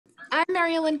I'm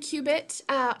Ellen Kubit,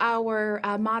 our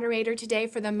moderator today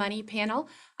for the Money Panel.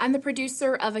 I'm the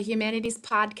producer of a Humanities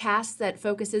podcast that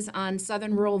focuses on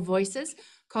Southern rural voices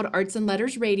called Arts and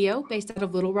Letters Radio, based out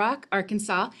of Little Rock,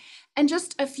 Arkansas. And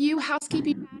just a few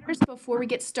housekeeping matters before we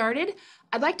get started.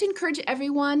 I'd like to encourage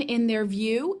everyone in their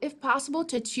view, if possible,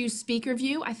 to choose speaker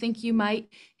view. I think you might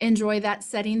enjoy that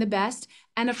setting the best.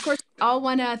 And of course, I all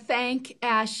want to thank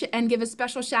and give a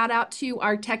special shout out to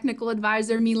our technical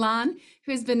advisor, Milan,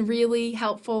 who's been really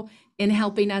helpful in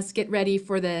helping us get ready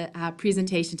for the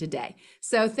presentation today.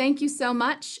 So thank you so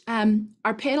much.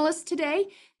 Our panelists today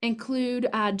include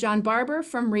John Barber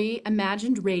from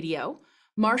Reimagined Radio,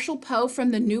 Marshall Poe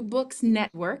from the New Books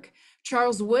Network,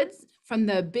 Charles Woods from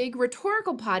the Big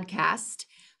Rhetorical Podcast,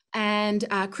 and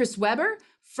Chris Weber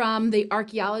from the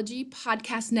Archaeology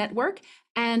Podcast Network.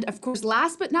 And of course,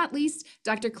 last but not least,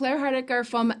 Dr. Claire Hardaker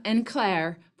from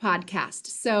Claire Podcast.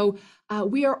 So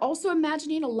we are also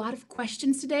imagining a lot of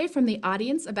questions today from the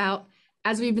audience about,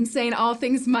 as we've been saying, all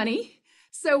things money.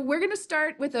 So we're going to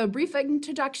start with a brief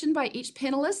introduction by each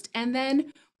panelist, and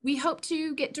then we hope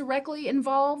to get directly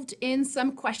involved in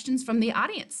some questions from the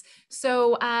audience.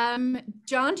 So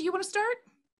John, do you want to start?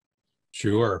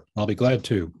 Sure, I'll be glad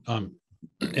to.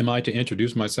 Am I to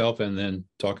introduce myself and then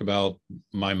talk about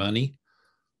my money?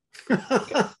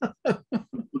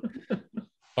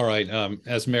 All right.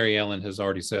 As Mary Ellen has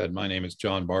already said, my name is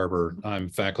John Barber. I'm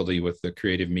faculty with the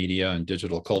Creative Media and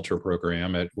Digital Culture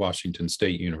program at Washington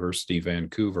State University,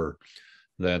 Vancouver.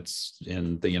 That's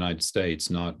in the United States,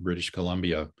 not British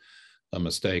Columbia. A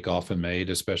mistake often made,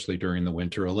 especially during the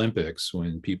Winter Olympics,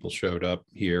 when people showed up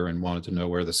here and wanted to know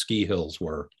where the ski hills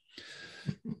were.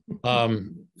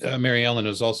 Mary Ellen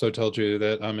has also told you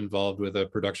that I'm involved with a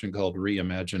production called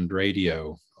Reimagined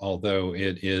Radio, although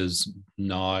it is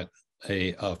not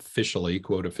officially,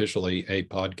 quote, officially a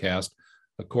podcast,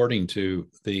 according to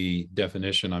the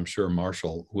definition I'm sure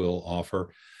Marshall will offer.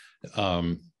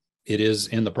 It is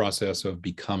in the process of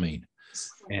becoming.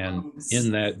 And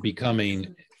in that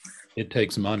becoming, it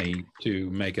takes money to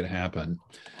make it happen.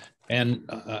 And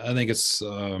I think it's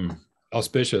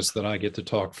auspicious that I get to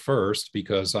talk first,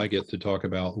 because I get to talk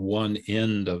about one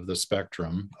end of the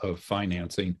spectrum of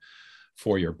financing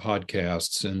for your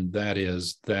podcasts, and that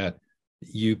is that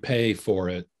you pay for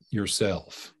it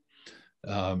yourself.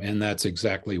 And that's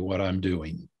exactly what I'm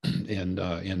doing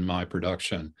in my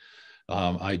production.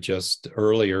 I just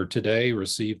earlier today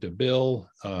received a bill,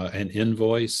 an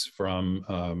invoice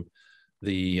from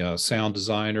the sound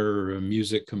designer,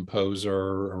 music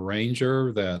composer,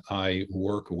 arranger that I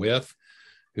work with,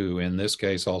 who in this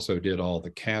case also did all the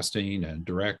casting and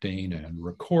directing and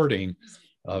recording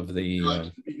of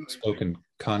the spoken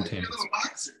content.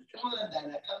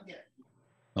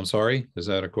 I'm sorry, is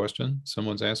that a question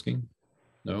someone's asking?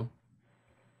 No?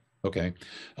 Okay.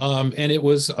 And it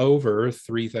was over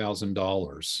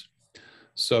 $3,000.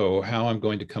 So how I'm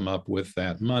going to come up with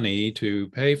that money to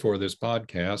pay for this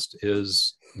podcast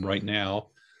is right now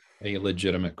a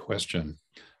legitimate question,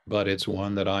 but it's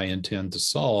one that I intend to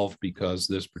solve, because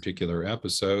this particular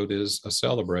episode is a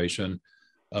celebration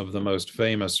of the most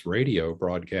famous radio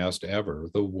broadcast ever,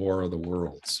 the War of the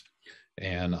Worlds.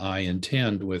 And I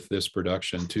intend with this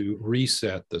production to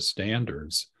reset the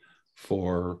standards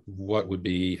for what would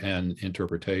be an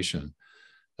interpretation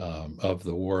of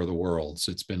the War of the Worlds.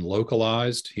 It's been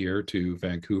localized here to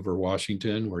Vancouver,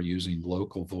 Washington. We're using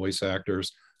local voice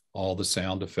actors. All the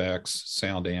sound effects,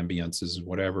 sound ambiances,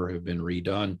 whatever have been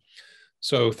redone.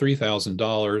 So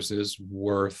 $3,000 is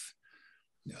worth,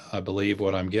 I believe,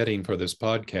 what I'm getting for this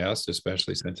podcast,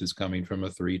 especially since it's coming from a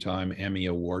 3-time Emmy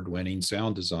Award-winning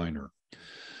sound designer.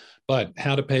 But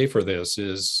how to pay for this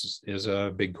is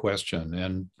a big question.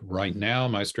 And right now,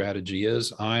 my strategy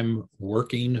is I'm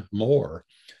working more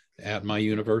at my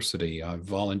university. I've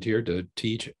volunteered to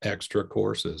teach extra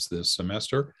courses this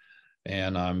semester,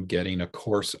 and I'm getting a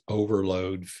course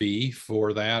overload fee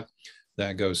for that.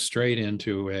 That goes straight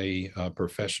into a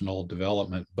professional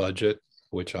development budget,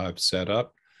 which I've set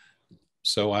up.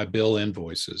 So I bill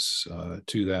invoices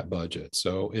to that budget.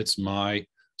 So it's my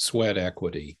sweat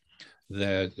equity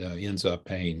that ends up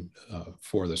paying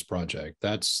for this project.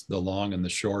 That's the long and the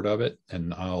short of it.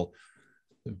 And I'll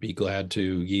be glad to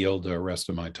yield the rest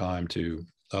of my time to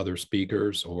other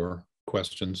speakers or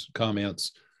questions,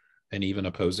 comments, and even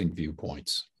opposing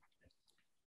viewpoints.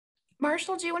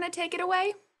 Marshall, do you want to take it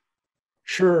away?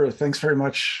 Sure. Thanks very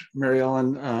much, Mary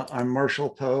Ellen. I'm Marshall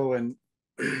Poe, and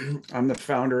I'm the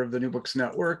founder of the New Books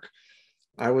Network.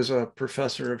 I was a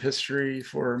professor of history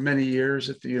for many years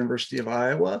at the University of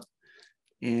Iowa.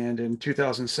 And in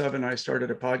 2007, I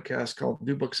started a podcast called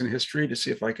New Books in History to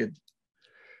see if I could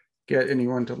get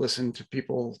anyone to listen to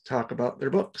people talk about their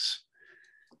books.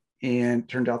 And it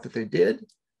turned out that they did.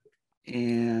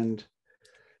 And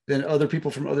then other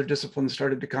people from other disciplines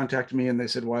started to contact me and they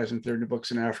said, why isn't there new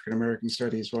books in African American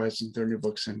studies? Why isn't there new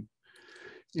books in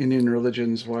Indian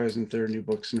religions? Why isn't there new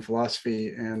books in philosophy?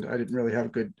 And I didn't really have a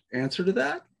good answer to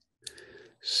that.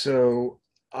 So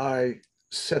I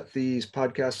set these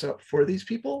podcasts up for these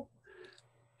people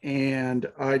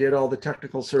and I did all the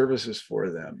technical services for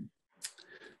them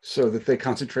so that they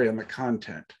concentrate on the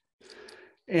content.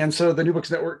 And so the New Books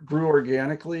Network grew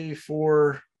organically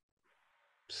for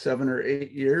 7 or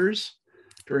 8 years,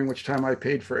 during which time I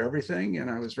paid for everything. And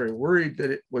I was very worried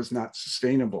that it was not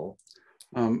sustainable.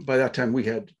 By that time, we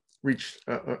had reached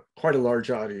quite a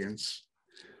large audience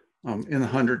in the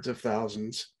hundreds of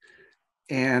thousands.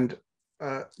 And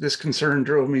this concern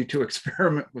drove me to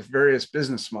experiment with various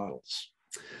business models.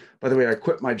 By the way, I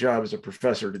quit my job as a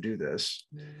professor to do this.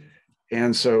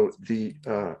 And so the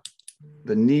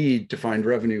need to find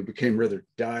revenue became rather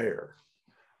dire.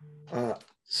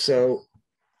 So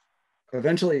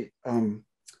eventually,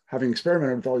 having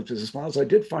experimented with all these business models, I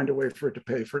did find a way for it to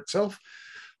pay for itself.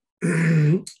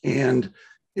 And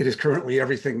it is currently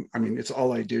everything. I mean, it's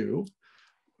all I do.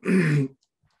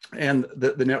 And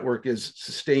the network is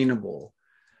sustainable.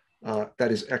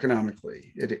 That is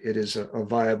economically, it is a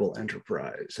viable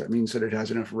enterprise. That means that it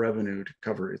has enough revenue to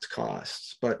cover its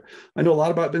costs. But I know a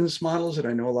lot about business models and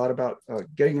I know a lot about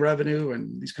getting revenue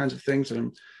and these kinds of things.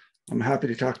 And I'm happy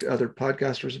to talk to other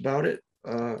podcasters about it.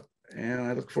 And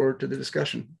I look forward to the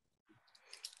discussion.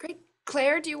 Great.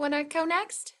 Claire, do you want to go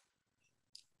next?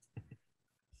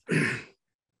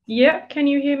 Yeah, can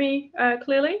you hear me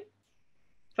clearly?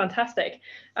 Fantastic.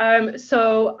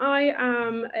 So I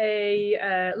am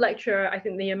a lecturer. I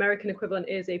think the American equivalent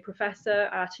is a professor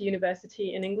at a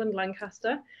university in England,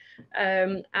 Lancaster.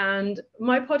 And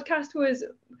my podcast was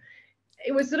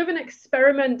sort of an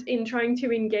experiment in trying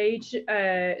to engage,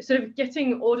 sort of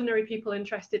getting ordinary people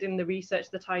interested in the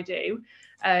research that I do,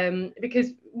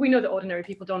 because we know that ordinary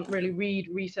people don't really read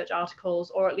research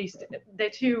articles, or at least they're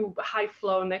too high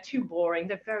flown, they're too boring,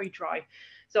 they're very dry.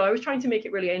 So I was trying to make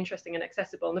it really interesting and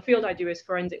accessible. And the field I do is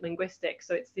forensic linguistics.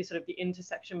 So it's the sort of the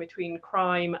intersection between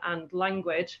crime and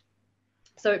language.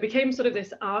 So it became sort of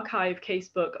this archive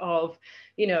casebook of,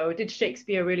 you know, did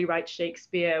Shakespeare really write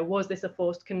Shakespeare? Was this a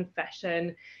forced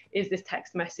confession? Is this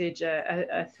text message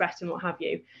a threat, and what have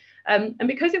you? And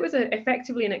because it was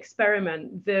effectively an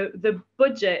experiment, the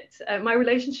budget, my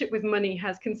relationship with money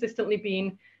has consistently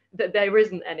been that there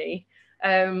isn't any.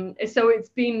 So it's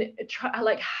been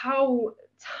like, how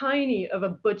tiny of a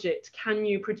budget can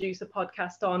you produce a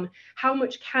podcast on? How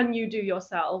much can you do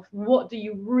yourself? What do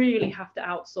you really have to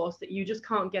outsource that you just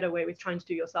can't get away with trying to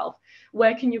do yourself?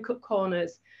 Where can you cut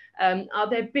corners? Are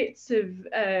there bits of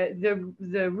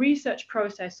the research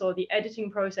process or the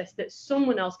editing process that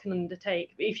someone else can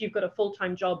undertake if you've got a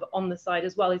full-time job on the side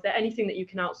as well? Is there anything that you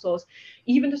can outsource,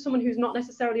 even to someone who's not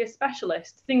necessarily a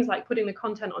specialist? Things like putting the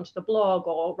content onto the blog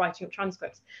or writing up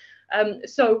transcripts.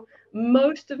 So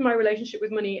most of my relationship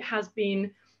with money has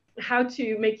been how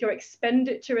to make your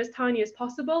expenditure as tiny as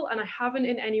possible. And I haven't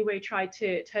in any way tried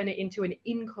to turn it into an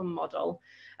income model,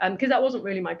 because that wasn't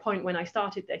really my point when I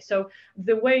started this. So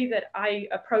the way that I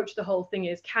approach the whole thing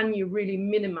is, can you really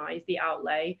minimize the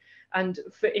outlay? And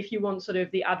if you want sort of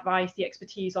the advice, the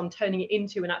expertise on turning it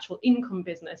into an actual income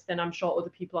business, then I'm sure other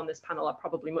people on this panel are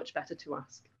probably much better to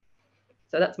ask.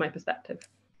 So that's my perspective.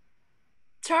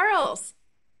 Charles.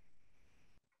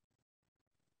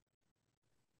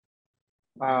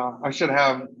 I should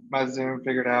have my Zoom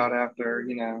figured out after,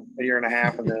 you know, a year and a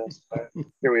half of this, but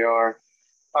here we are.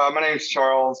 My name is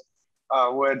Charles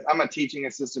Wood. I'm a teaching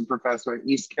assistant professor at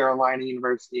East Carolina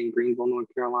University in Greenville,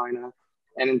 North Carolina.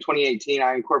 And in 2018,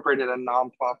 I incorporated a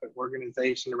nonprofit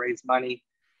organization to raise money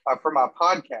for my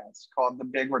podcast called the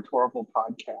Big Rhetorical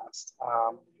Podcast.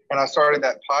 And I started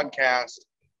that podcast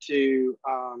to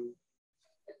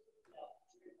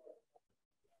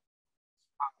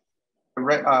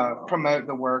promote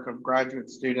the work of graduate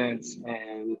students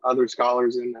and other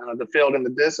scholars in the field and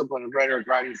the discipline of rhetoric,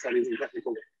 writing studies, and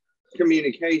technical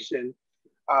communication.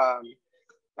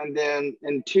 And then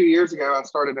 2 years ago, I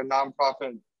started a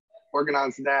nonprofit,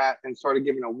 organized that, and started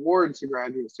giving awards to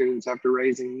graduate students after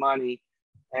raising money.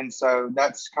 And so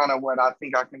that's kind of what I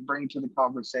think I can bring to the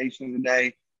conversation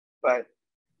today. But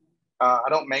I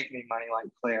don't make any money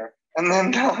like Claire. And then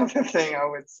the other thing I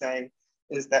would say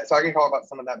is that, so I can talk about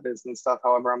some of that business stuff,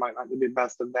 however, I might not do the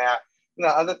best of that. And the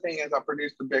other thing is I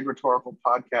produced the Big Rhetorical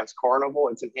Podcast Carnival.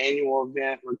 It's an annual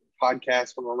event where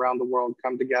podcasts from around the world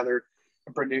come together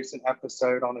and produce an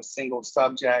episode on a single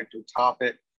subject or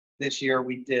topic this year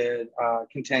we did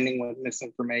contending with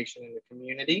misinformation in the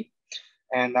community,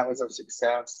 and that was a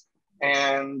success.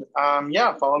 And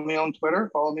yeah, follow me on Twitter,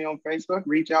 follow me on Facebook,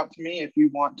 reach out to me if you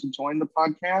want to join the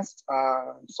podcast.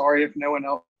 Sorry if no one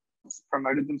else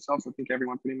promoted themselves. I think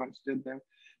everyone pretty much did though.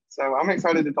 So I'm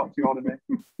excited to talk to you all today.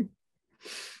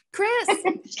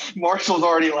 Chris. Marshall's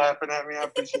already laughing at me. I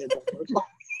appreciate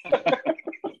that.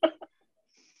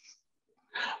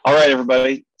 All right,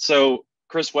 everybody. So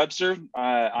Chris Webster,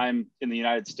 I'm in the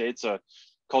United States, a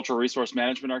cultural resource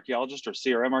management archaeologist or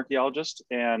CRM archaeologist.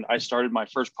 And I started my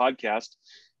first podcast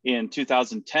in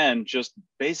 2010, just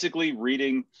basically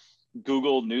reading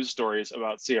Google news stories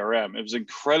about CRM. It was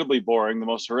incredibly boring, the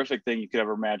most horrific thing you could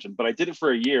ever imagine. But I did it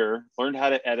for a year, learned how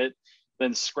to edit,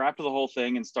 then scrapped the whole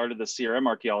thing and started the CRM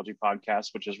Archaeology podcast,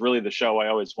 which is really the show I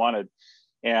always wanted.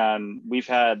 And we've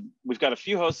got a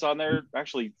few hosts on there,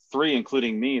 actually 3,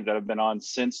 including me, that have been on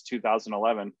since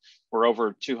 2011. We're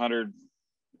over 200,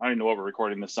 I don't even know what we're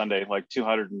recording this Sunday, like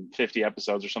 250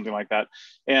 episodes or something like that.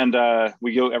 And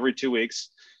we go every 2 weeks.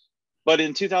 But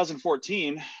in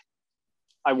 2014,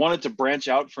 I wanted to branch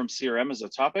out from CRM as a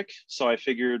topic. So I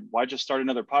figured, why just start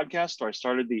another podcast? So I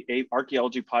started the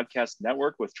Archaeology Podcast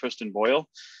Network with Tristan Boyle.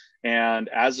 And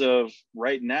as of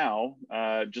right now,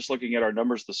 just looking at our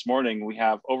numbers this morning, we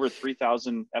have over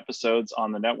 3,000 episodes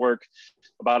on the network,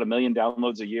 about 1 million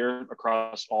downloads a year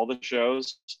across all the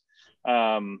shows.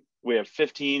 We have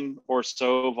 15 or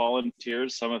so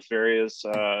volunteers, some with various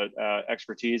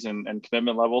expertise and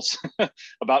commitment levels,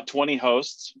 about 20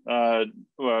 hosts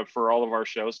for all of our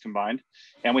shows combined.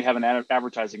 And we have an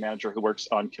advertising manager who works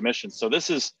on commission. So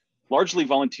this is largely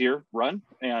volunteer run.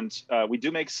 And we do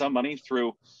make some money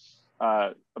through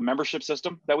a membership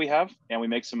system that we have, and we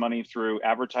make some money through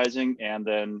advertising, and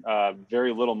then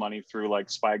very little money through like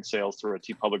spag sales through a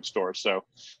TeePublic store. So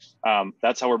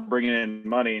that's how we're bringing in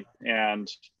money, and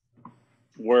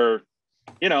we're,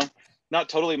 not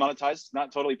totally monetized,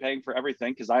 not totally paying for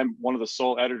everything, because I'm one of the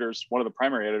sole editors, one of the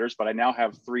primary editors, but I now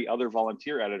have 3 other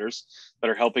volunteer editors that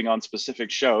are helping on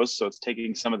specific shows. So it's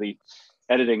taking some of the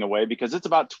editing away, because it's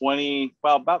about 30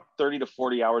 to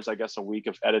 40 hours, I guess, a week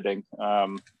of editing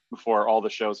for all the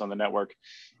shows on the network.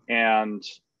 And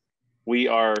we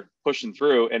are pushing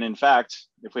through. And in fact,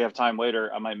 if we have time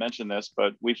later, I might mention this,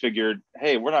 but we figured,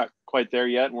 hey, we're not quite there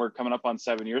yet. We're coming up on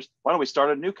 7 years. Why don't we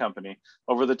start a new company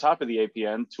over the top of the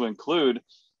APN to include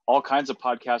all kinds of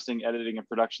podcasting, editing, and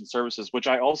production services, which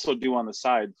I also do on the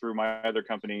side through my other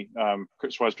company,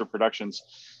 Chris Webster Productions,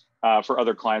 for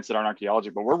other clients that aren't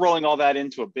archaeology. But we're rolling all that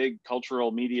into a big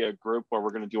cultural media group where we're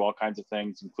going to do all kinds of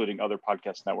things, including other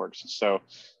podcast networks. So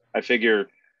I figure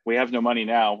we have no money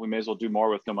now, we may as well do more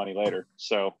with no money later.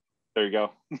 So there you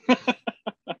go.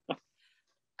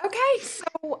 Okay, so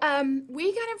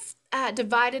we kind of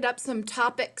divided up some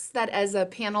topics that as a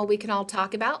panel we can all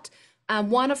talk about.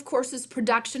 One, of course, is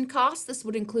production costs. This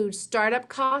would include startup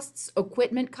costs,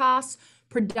 equipment costs,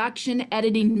 production,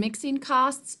 editing, mixing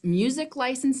costs, music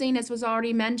licensing, as was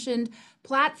already mentioned,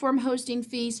 platform hosting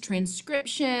fees,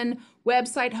 transcription,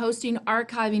 website hosting,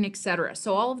 archiving, etc.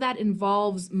 So all of that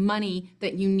involves money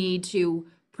that you need to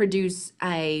produce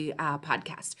a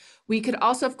podcast. We could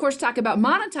also, of course, talk about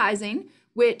monetizing,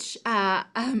 which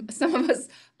some of us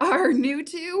are new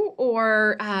to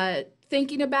or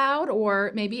thinking about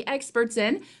or maybe experts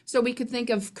in. So we could think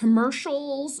of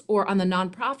commercials, or on the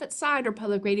nonprofit side or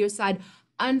public radio side,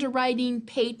 underwriting,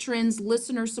 patrons,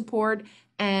 listener support,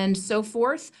 and so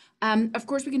forth. Of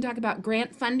course, we can talk about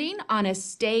grant funding on a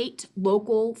state,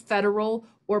 local, federal,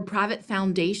 or private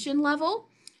foundation level.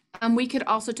 We could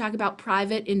also talk about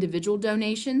private individual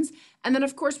donations. And then,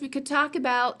 of course, we could talk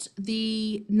about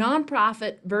the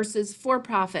nonprofit versus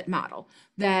for-profit model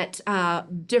that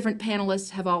different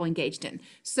panelists have all engaged in.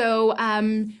 So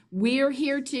we're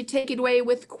here to take it away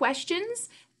with questions.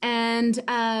 And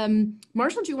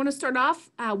Marshall, do you want to start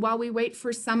off while we wait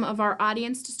for some of our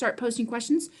audience to start posting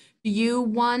questions? Do you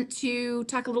want to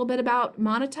talk a little bit about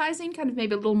monetizing, kind of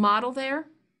maybe a little model there?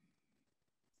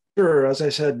 Sure. As I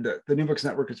said, the New Books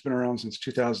Network has been around since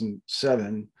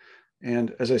 2007.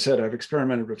 And as I said, I've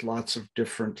experimented with lots of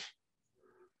different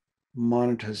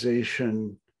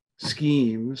monetization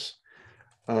schemes.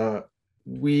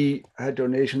 We had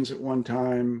donations at one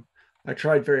time. I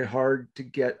tried very hard to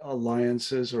get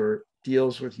alliances or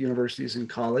deals with universities and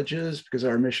colleges, because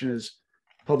our mission is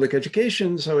public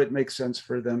education, so it makes sense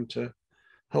for them to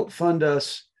help fund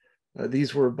us.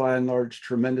 These were by and large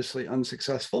tremendously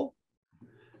unsuccessful.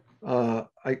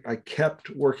 I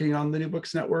kept working on the New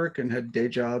Books Network and had day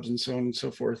jobs and so on and so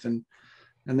forth. And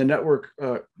the network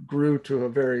grew to a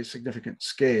very significant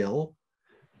scale.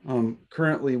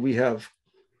 Currently, we have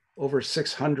over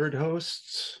 600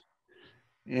 hosts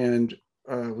and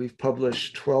we've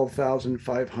published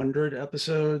 12,500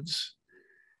 episodes.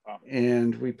 Wow.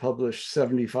 And we publish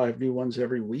 75 new ones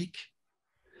every week.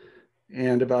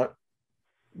 And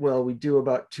we do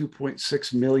about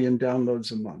 2.6 million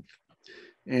downloads a month.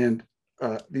 And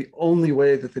the only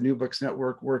way that the New Books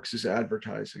Network works is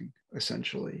advertising,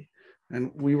 essentially.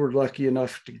 And we were lucky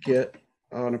enough to get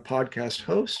on a podcast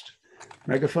host,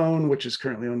 Megaphone, which is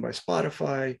currently owned by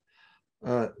Spotify.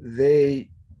 They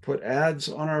put ads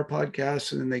on our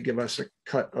podcasts, and then they give us a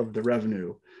cut of the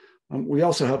revenue. We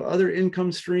also have other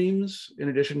income streams. In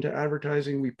addition to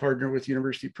advertising, we partner with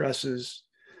university presses.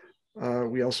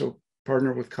 We also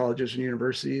partner with colleges and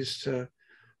universities to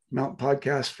mount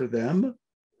podcasts for them.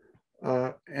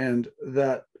 And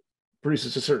that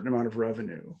produces a certain amount of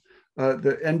revenue.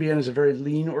 The NBN is a very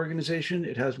lean organization.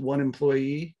 It has one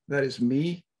employee, that is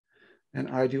me, and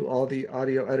I do all the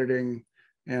audio editing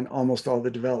and almost all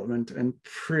the development and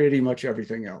pretty much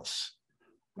everything else.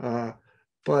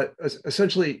 But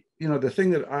essentially, the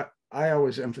thing that I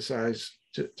always emphasize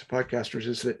to podcasters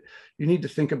is that you need to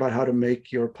think about how to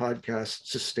make your podcast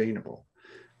sustainable.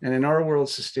 And in our world,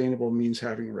 sustainable means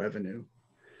having revenue.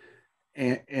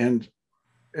 And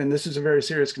this is a very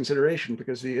serious consideration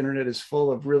because the internet is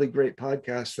full of really great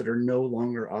podcasts that are no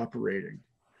longer operating.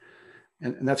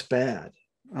 And that's bad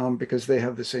because they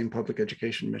have the same public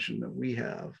education mission that we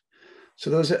have. So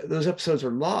those episodes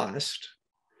are lost.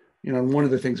 And one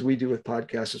of the things we do with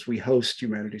podcasts is we host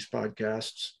Humanities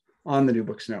podcasts on the New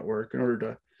Books Network in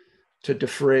order to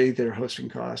defray their hosting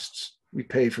costs. We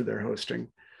pay for their hosting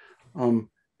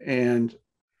and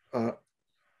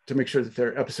to make sure that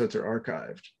their episodes are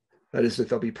archived. That is, that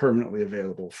they'll be permanently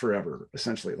available forever,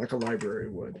 essentially, like a library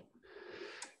would.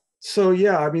 So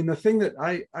yeah, I mean, the thing that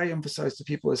I emphasize to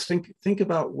people is think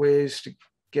about ways to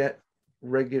get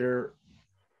regular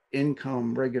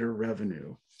income, regular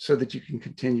revenue, so that you can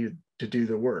continue to do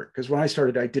the work. Because when I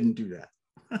started, I didn't do that.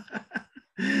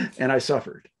 And I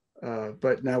suffered.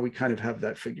 But now we kind of have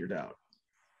that figured out.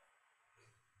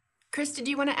 Chris, did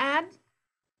you want to add?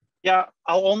 Yeah,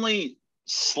 I'll only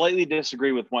slightly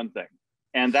disagree with one thing.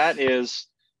 And that is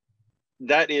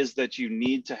that you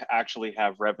need to actually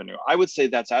have revenue. I would say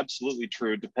that's absolutely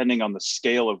true, depending on the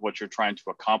scale of what you're trying to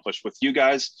accomplish. With you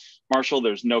guys, Marshall,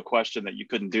 there's no question that you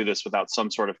couldn't do this without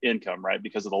some sort of income, right?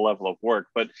 Because of the level of work.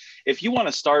 But if you want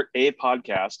to start a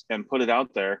podcast and put it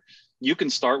out there, you can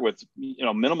start with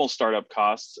minimal startup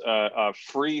costs, a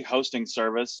free hosting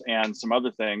service, and some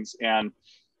other things. And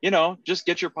just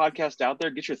get your podcast out there,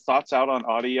 get your thoughts out on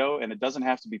audio, and it doesn't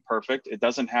have to be perfect. It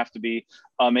doesn't have to be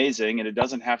amazing, and it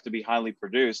doesn't have to be highly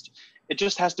produced. It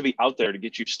just has to be out there to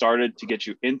get you started, to get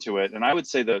you into it. And I would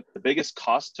say that the biggest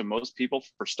cost to most people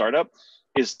for startup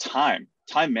is time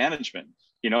management.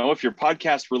 If your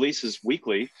podcast releases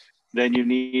weekly, then you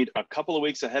need a couple of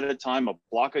weeks ahead of time, a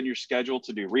block on your schedule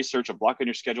to do research, a block on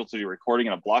your schedule to do recording,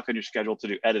 and a block on your schedule to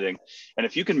do editing. And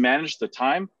if you can manage the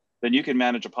time, then you can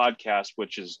manage a podcast,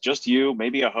 which is just you,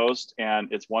 maybe a host, and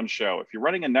it's one show. If you're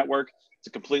running a network, it's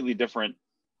a completely different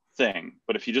thing.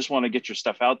 But if you just want to get your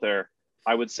stuff out there,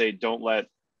 I would say don't let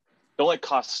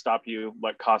costs stop you.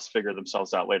 Let costs figure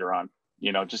themselves out later on.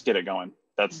 Just get it going.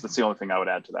 That's the only thing I would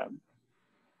add to that.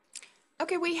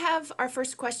 Okay, we have our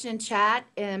first question in chat,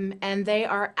 and they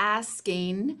are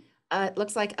asking, it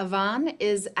looks like Yvonne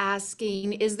is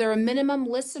asking, is there a minimum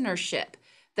listenership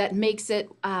that makes it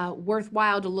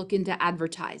worthwhile to look into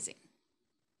advertising?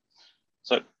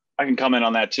 So I can comment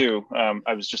on that too.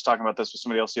 I was just talking about this with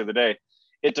somebody else the other day.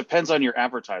 It depends on your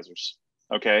advertisers,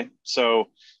 okay? So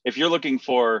if you're looking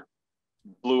for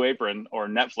Blue Apron or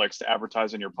Netflix to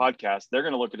advertise on your podcast, they're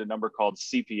gonna look at a number called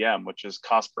CPM, which is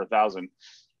cost per thousand.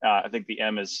 I think the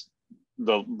M is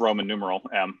the Roman numeral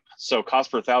M. So cost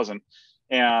per thousand.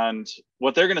 And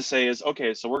what they're gonna say is,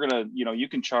 okay, so we're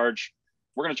gonna charge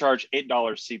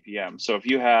 $8 CPM. So if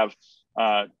you have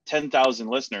 10,000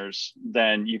 listeners,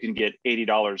 then you can get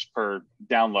 $80 per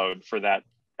download for that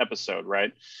episode,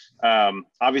 right?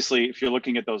 Obviously, if you're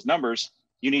looking at those numbers,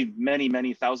 you need many,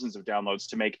 many thousands of downloads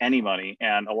to make any money.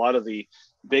 And a lot of the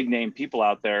big name people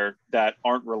out there that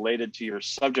aren't related to your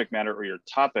subject matter or your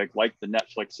topic, like the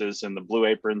Netflixes and the Blue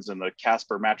Aprons and the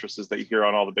Casper mattresses that you hear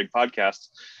on all the big podcasts,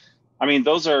 I mean,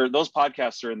 those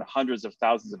podcasts are in the hundreds of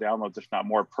thousands of downloads, if not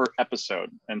more, per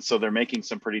episode. And so they're making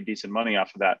some pretty decent money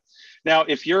off of that. Now,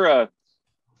 if you're a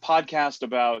podcast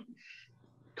about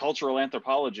cultural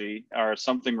anthropology or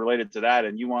something related to that,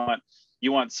 and you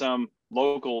want some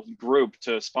local group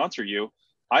to sponsor you,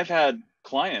 I've had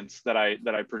clients that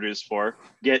I produce for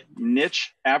get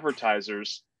niche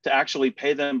advertisers to actually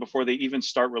pay them before they even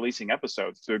start releasing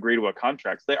episodes to agree to a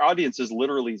contract. Their audience is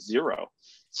literally zero.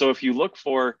 So if you look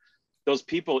for those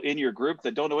people in your group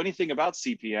that don't know anything about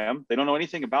CPM, they don't know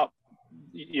anything about,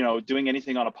 doing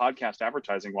anything on a podcast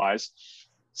advertising wise,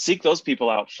 seek those people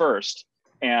out first.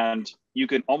 And you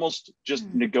can almost just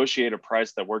negotiate a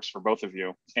price that works for both of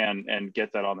you and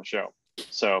get that on the show.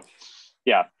 So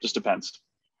yeah, just depends.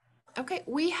 Okay,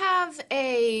 we have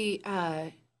a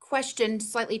question,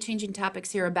 slightly changing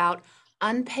topics here, about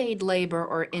unpaid labor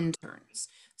or interns.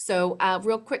 So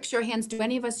real quick, show of hands, do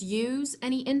any of us use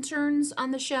any interns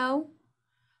on the show?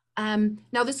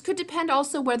 Now, this could depend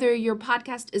also whether your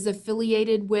podcast is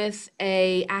affiliated with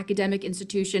a academic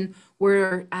institution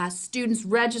where students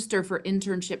register for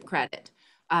internship credit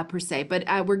per se. But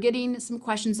we're getting some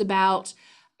questions about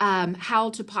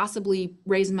how to possibly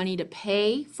raise money to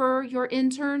pay for your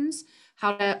interns,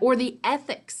 or the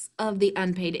ethics of the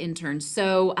unpaid interns.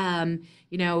 So,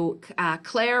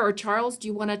 Claire or Charles, do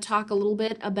you want to talk a little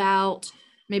bit about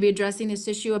maybe addressing this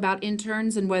issue about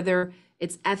interns and whether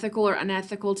it's ethical or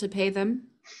unethical to pay them?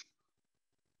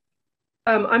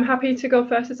 I'm happy to go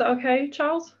first. Is that okay,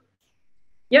 Charles?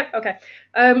 Yep. Okay.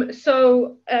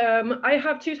 I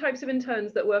have two types of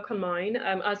interns that work on mine.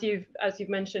 As you've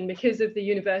mentioned, because of the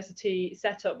university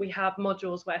setup, we have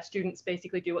modules where students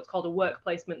basically do what's called a work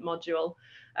placement module,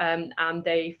 and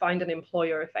they find an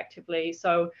employer effectively.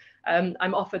 So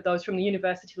I'm offered those from the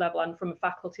university level and from a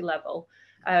faculty level.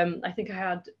 I think I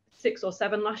had 6 or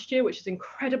 7 last year, which is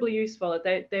incredibly useful.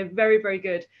 They're very, very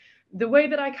good. The way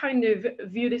that I kind of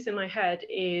view this in my head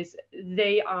is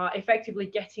they are effectively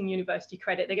getting university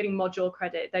credit. They're getting module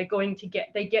credit.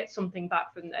 They get something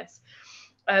back from this.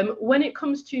 When it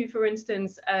comes to, for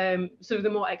instance, sort of the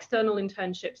more external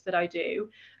internships that I do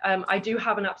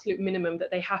have an absolute minimum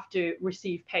that they have to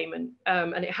receive payment,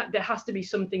 and there has to be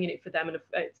something in it for them, and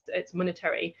it's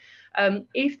monetary.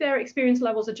 If their experience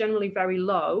levels are generally very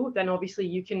low, then obviously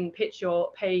you can pitch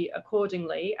your pay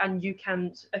accordingly, and you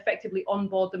can effectively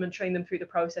onboard them and train them through the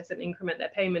process and increment their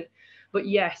payment. But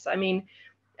yes, I mean,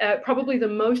 probably the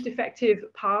most effective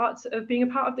part of being a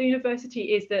part of the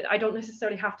university is that I don't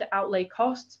necessarily have to outlay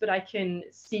costs, but I can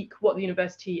seek what the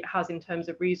university has in terms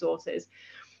of resources.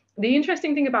 The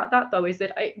interesting thing about that, though, is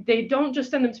that they don't just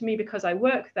send them to me because I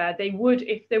work there. They would,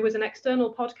 if there was an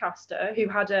external podcaster who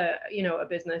had a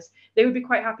business, they would be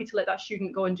quite happy to let that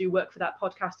student go and do work for that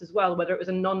podcast as well, whether it was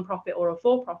a non-profit or a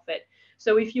for-profit.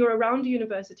 So if you're around a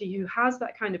university who has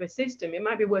that kind of a system, it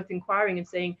might be worth inquiring and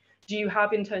saying, do you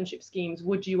have internship schemes?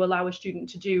 Would you allow a student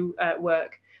to do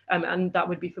work? And that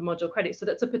would be for module credit. So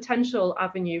that's a potential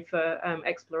avenue for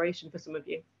exploration for some of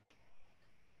you.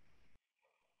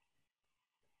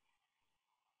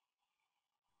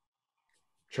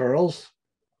 Charles?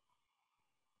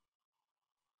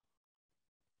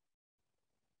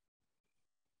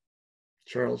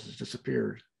 Charles has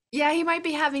disappeared. Yeah, he might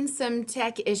be having some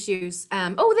tech issues.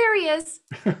 Oh, there he is.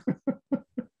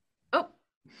 Oh,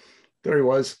 there he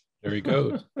was. There he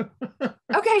goes.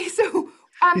 Okay, so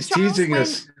he's Charles, teasing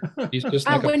us. He's just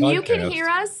like when a podcast. you can hear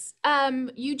us,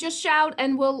 you just shout,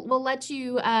 and we'll let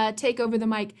you take over the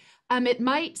mic. It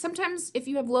might sometimes, if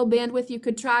you have low bandwidth, you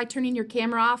could try turning your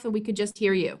camera off, and we could just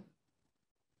hear you.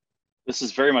 This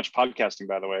is very much podcasting,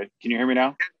 by the way. Can you hear me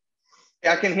now?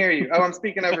 Yeah, I can hear you. Oh, I'm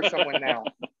speaking over someone now.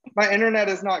 My internet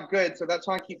is not good, so that's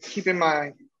why I keep keeping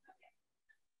my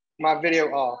video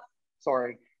off.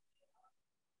 Sorry.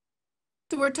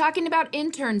 So we're talking about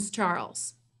interns,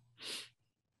 Charles.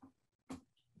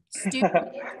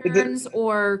 Student interns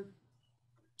or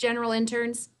general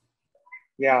interns?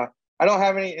 Yeah, I don't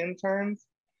have any interns,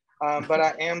 but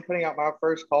I am putting out my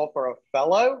first call for a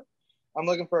fellow. I'm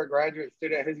looking for a graduate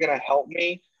student who's going to help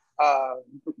me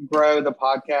grow the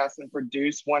podcast and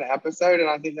produce one episode. And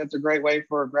I think that's a great way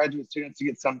for graduate students to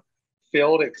get some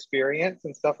field experience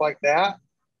and stuff like that,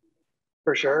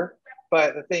 for sure.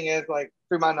 But the thing is, like,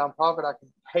 through my nonprofit, I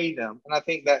can pay them. And I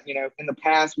think that, you know, in the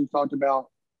past, we've talked about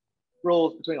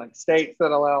rules between like states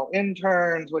that allow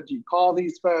interns, what do you call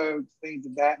these folks, things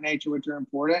of that nature, which are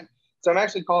important. So I'm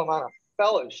actually calling mine a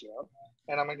fellowship,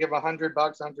 and I'm gonna give $100,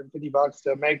 $150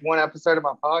 to make one episode of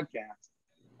my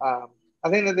podcast. I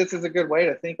think that this is a good way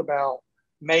to think about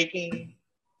making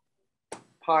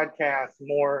podcasts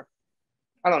more,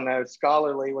 I don't know,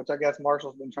 scholarly, which I guess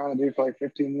Marshall's been trying to do for like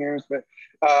 15 years, but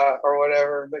or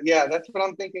whatever. But yeah, that's what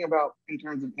I'm thinking about in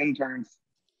terms of interns.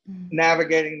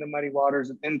 Navigating the muddy waters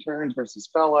of interns versus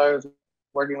fellows,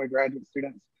 working with graduate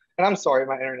students. And I'm sorry,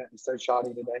 my internet is so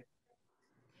shoddy today.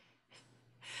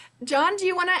 John, do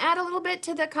you want to add a little bit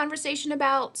to the conversation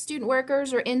about student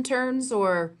workers or interns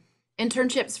or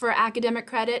internships for academic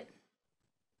credit?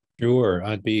 Sure,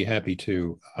 I'd be happy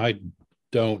to. I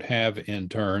don't have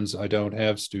interns. I don't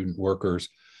have student workers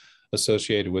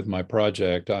associated with my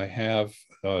project. I have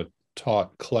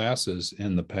taught classes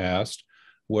in the past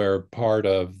where part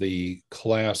of the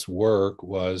class work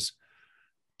was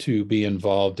to be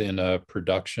involved in a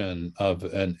production of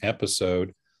an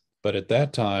episode. But at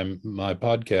that time, my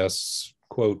podcasts,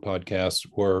 quote podcasts,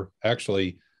 were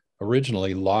actually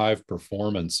originally live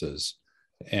performances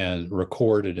and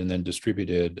recorded and then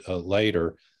distributed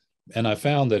later. And I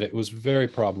found that it was very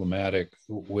problematic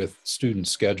with student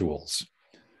schedules.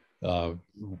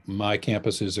 My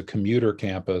campus is a commuter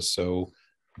campus, so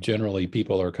generally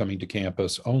people are coming to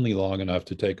campus only long enough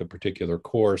to take a particular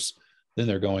course. Then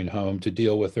they're going home to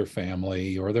deal with their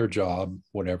family or their job,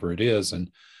 whatever it is,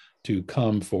 and to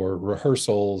come for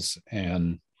rehearsals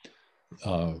and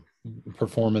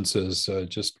performances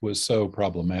just was so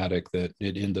problematic that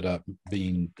it ended up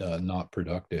being not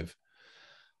productive.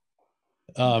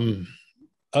 Other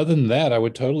than that, I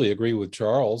would totally agree with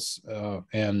Charles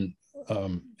and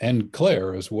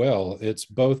Claire as well. It's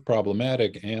both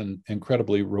problematic and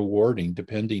incredibly rewarding,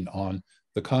 depending on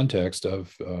the context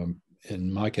of,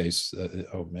 in my case,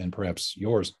 and perhaps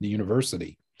yours, the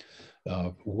university.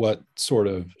 What sort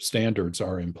of standards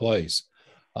are in place.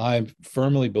 I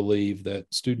firmly believe that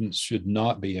students should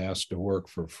not be asked to work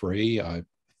for free. I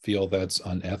feel that's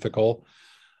unethical.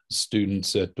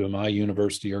 Students at my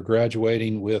university are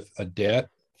graduating with a debt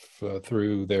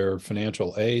through their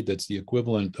financial aid that's the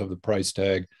equivalent of the price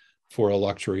tag for a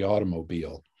luxury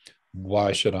automobile.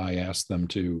 Why should I ask them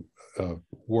to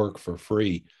work for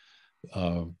free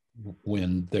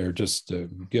when they're just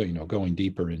going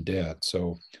deeper in debt?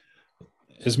 So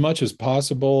as much as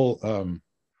possible,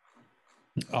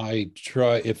 I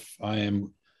try,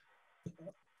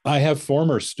 I have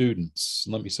former students,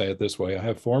 let me say it this way, I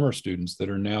have former students that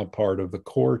are now part of the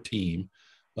core team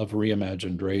of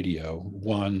Reimagined Radio.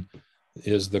 One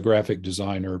is the graphic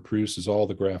designer, produces all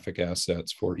the graphic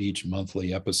assets for each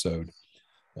monthly episode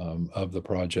of the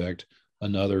project.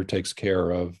 Another takes care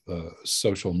of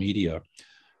social media.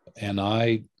 And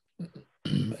I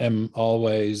am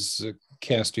always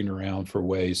casting around for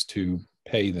ways to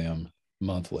pay them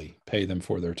monthly, pay them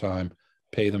for their time,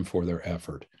 pay them for their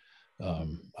effort.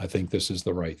 I think this is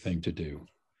the right thing to do.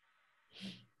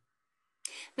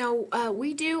 Now,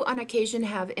 we do on occasion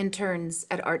have interns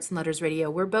at Arts and Letters Radio.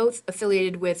 We're both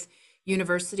affiliated with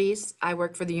universities. I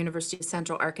work for the University of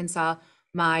Central Arkansas.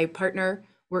 My partner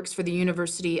works for the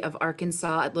University of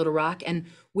Arkansas at Little Rock, and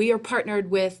we are partnered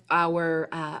with our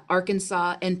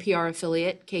Arkansas NPR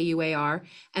affiliate, KUAR,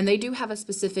 and they do have a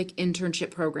specific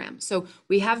internship program. So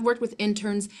we have worked with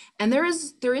interns, and there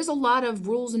is a lot of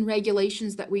rules and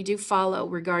regulations that we do follow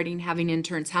regarding having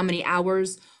interns, how many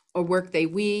hours or work they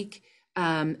week,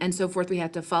 and so forth. We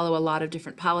have to follow a lot of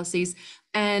different policies,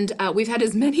 and we've had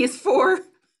as many as 4,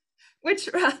 which,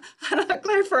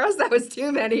 Claire, for us, that was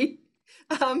too many.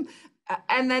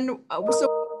 And then,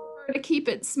 so to keep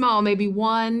it small, maybe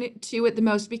 1, 2 at the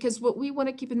most, because what we want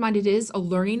to keep in mind, it is a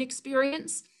learning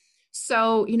experience.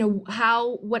 So,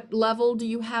 what level do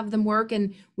you have them work?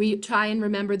 And we try and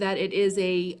remember that it is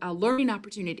a learning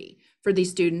opportunity for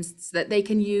these students that they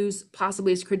can use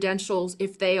possibly as credentials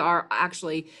if they are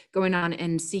actually going on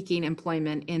and seeking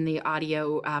employment in the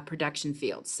audio production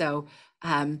field. So,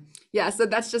 so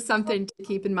that's just something to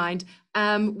keep in mind.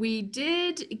 We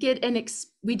did get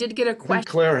a question.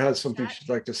 Claire has something she'd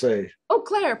like to say. Oh,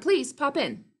 Claire, please pop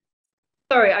in.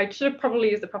 Sorry, I should have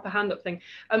probably used the proper hand up thing.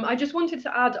 I just wanted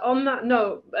to add on that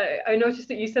note, I noticed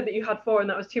that you said that you had 4 and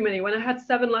that was too many. When I had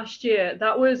 7 last year,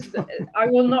 that was, I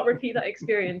will not repeat that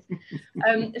experience.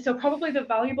 So probably the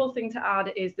valuable thing to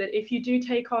add is that if you do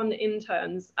take on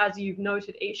interns, as you've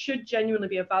noted, it should genuinely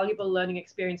be a valuable learning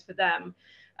experience for them.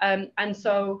 And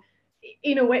so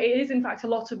in a way, it is in fact a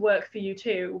lot of work for you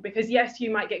too, because yes, you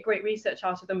might get great research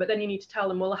out of them, but then you need to tell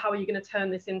them, well, how are you going to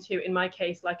turn this into, in my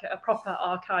case, like a proper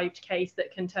archived case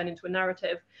that can turn into a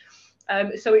narrative?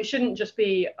 So it shouldn't just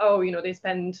be, they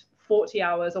spend 40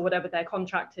 hours or whatever their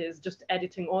contract is just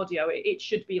editing audio. It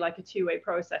should be like a 2-way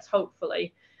process,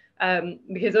 hopefully.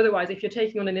 Because otherwise, if you're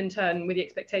taking on an intern with the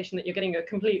expectation that you're getting a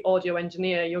complete audio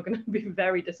engineer, you're going to be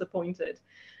very disappointed.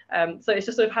 So it's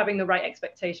just sort of having the right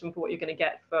expectation for what you're going to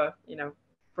get for,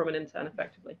 from an intern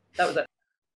effectively. That was it.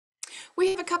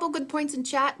 We have a couple good points in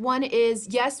chat. One is,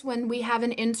 yes, when we have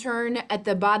an intern at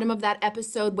the bottom of that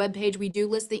episode webpage, we do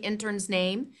list the intern's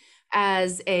name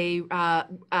as a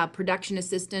production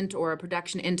assistant or a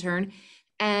production intern.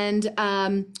 And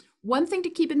one thing to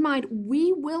keep in mind,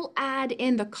 we will add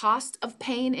in the cost of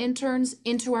paying interns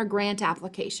into our grant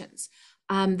applications.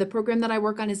 The program that I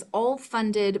work on is all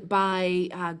funded by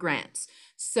grants.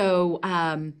 So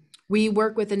we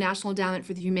work with the National Endowment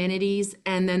for the Humanities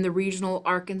and then the Regional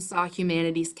Arkansas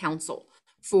Humanities Council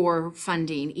for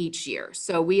funding each year.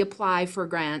 So we apply for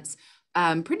grants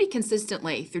pretty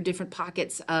consistently through different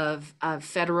pockets of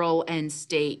federal and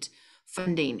state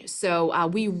funding. So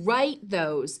we write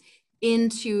those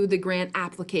into the grant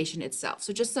application itself.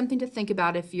 So just something to think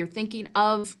about if you're thinking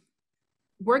of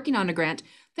working on a grant,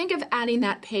 think of adding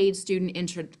that paid student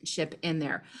internship in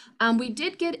there. We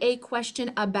did get a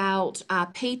question about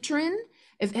Patron.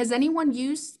 Has anyone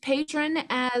used Patron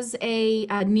as a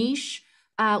niche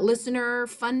listener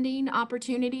funding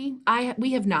opportunity?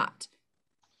 We have not.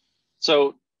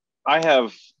 So I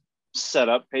have set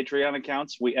up Patreon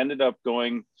accounts. We ended up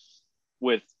going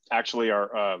with actually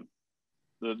our,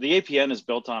 the APN is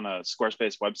built on a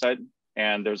Squarespace website,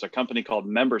 and there's a company called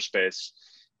MemberSpace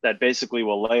that basically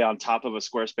will lay on top of a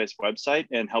Squarespace website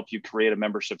and help you create a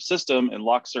membership system and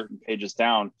lock certain pages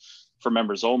down for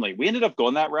members only. We ended up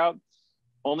going that route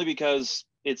only because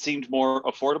it seemed more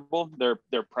affordable.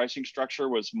 Their pricing structure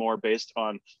was more based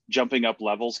on jumping up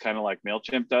levels, kind of like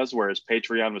MailChimp does, whereas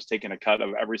Patreon was taking a cut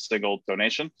of every single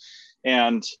donation.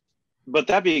 But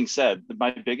that being said, my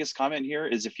biggest comment here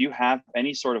is if you have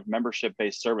any sort of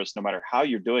membership-based service, no matter how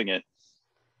you're doing it,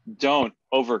 don't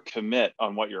overcommit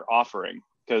on what you're offering.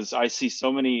 Because I see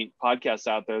so many podcasts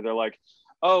out there, they're like,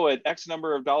 oh, at X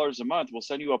number of dollars a month, we'll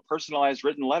send you a personalized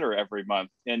written letter every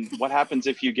month. And what happens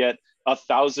if you get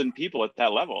 1,000 people at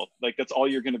that level? Like, that's all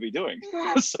you're going to be doing.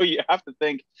 So you have to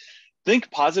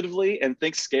think positively and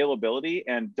think scalability,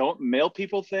 and don't mail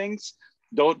people things.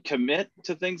 Don't commit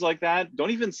to things like that.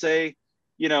 Don't even say,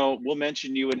 we'll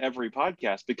mention you in every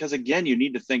podcast, because again, you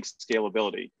need to think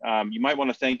scalability. You might want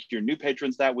to thank your new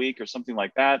patrons that week or something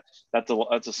like that. That's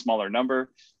a smaller number.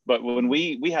 But when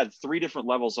we had 3 different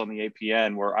levels on the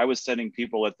APN, where I was sending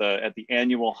people at the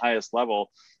annual highest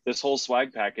level this whole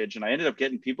swag package, and I ended up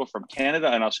getting people from Canada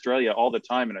and Australia all the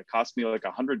time, and it cost me like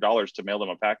 $100 to mail them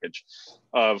a package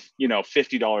of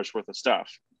 $50 worth of stuff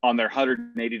on their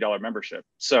 $180 membership.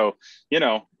 So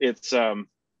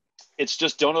it's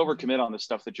just don't overcommit on the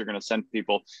stuff that you're going to send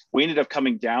people. We ended up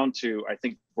coming down to, I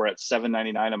think we're at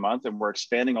 $7.99 a month, and we're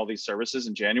expanding all these services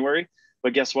in January.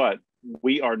 But guess what?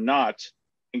 We are not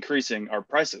increasing our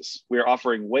prices. We are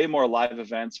offering way more live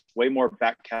events, way more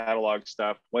back catalog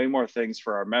stuff, way more things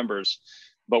for our members.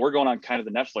 But we're going on kind of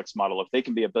the Netflix model. If they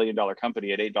can be $1 billion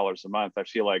company at $8 a month, I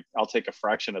feel like I'll take a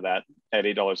fraction of that at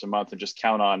 $8 a month and just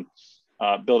count on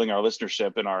building our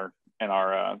listenership and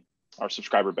our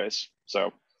subscriber base.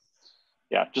 So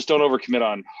yeah, just don't overcommit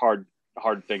on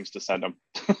hard things to send them.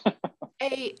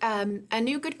 A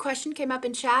new good question came up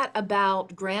in chat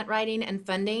about grant writing and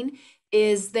funding.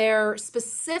 Is there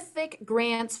specific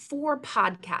grants for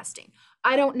podcasting?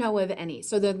 I don't know of any.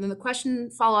 So the question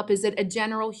follow-up, is it a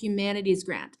general humanities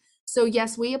grant? So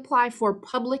yes, we apply for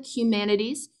public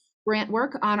humanities grant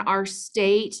work on our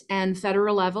state and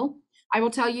federal level. I will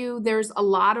tell you, there's a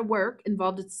lot of work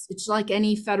involved. It's like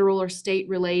any federal or state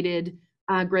related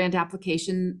grant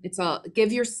application.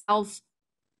 Give yourself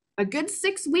a good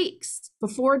 6 weeks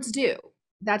before it's due.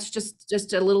 That's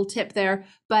just a little tip there.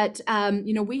 But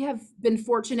we have been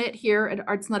fortunate here at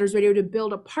Arts and Letters Radio to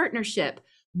build a partnership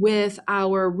with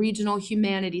our regional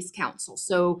humanities council.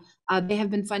 So they have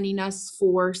been funding us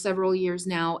for several years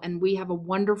now, and we have a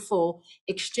wonderful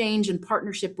exchange and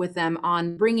partnership with them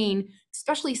on bringing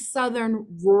especially Southern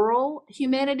rural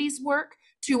humanities work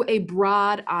to a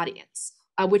broad audience,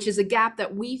 which is a gap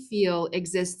that we feel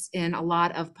exists in a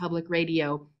lot of public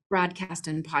radio, broadcast,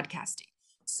 and podcasting.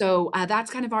 So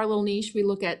that's kind of our little niche. We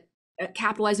look at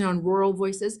capitalizing on rural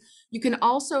voices. You can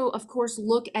also, of course,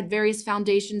 look at various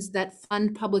foundations that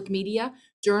fund public media,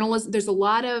 journalism. There's a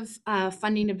lot of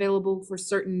funding available for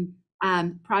certain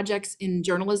projects in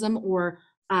journalism or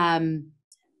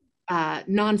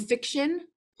nonfiction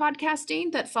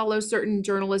podcasting that follows certain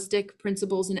journalistic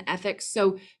principles and ethics.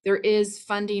 So there is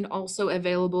funding also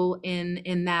available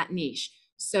in that niche.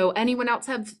 So anyone else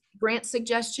have grant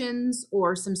suggestions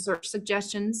or some search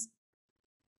suggestions?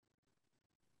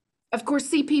 Of course,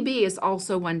 CPB is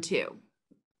also one too.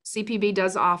 CPB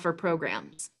does offer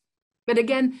programs. But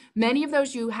again, many of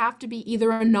those you have to be either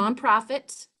a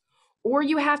nonprofit or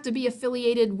you have to be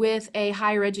affiliated with a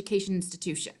higher education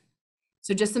institution.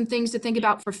 So just some things to think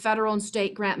about for federal and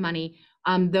state grant money.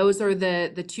 Those are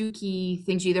the 2 key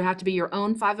things. You either have to be your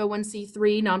own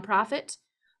 501c3 nonprofit,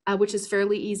 which is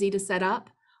fairly easy to set up,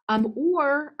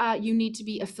 or you need to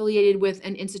be affiliated with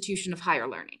an institution of higher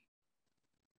learning.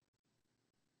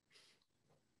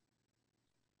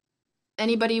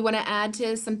 Anybody want to add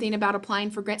to something about applying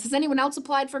for grants? Has anyone else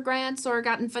applied for grants or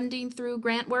gotten funding through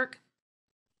grant work?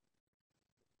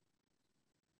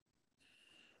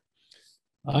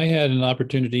 I had an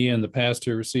opportunity in the past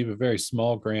to receive a very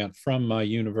small grant from my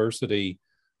university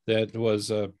that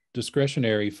was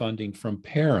discretionary funding from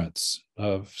parents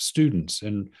of students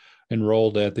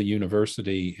enrolled at the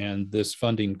university. And this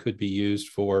funding could be used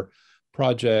for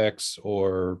projects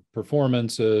or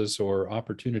performances or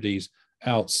opportunities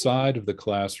outside of the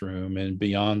classroom and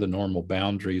beyond the normal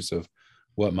boundaries of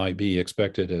what might be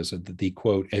expected as the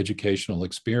quote educational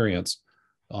experience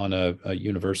on a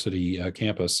university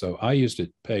campus. So I used it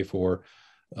to pay for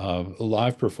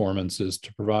live performances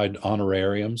to provide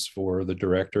honorariums for the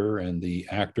director and the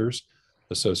actors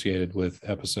associated with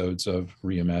episodes of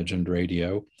Reimagined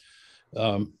Radio.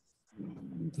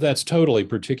 That's totally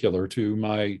particular to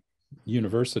my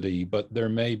university, but there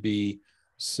may be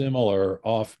similar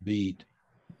offbeat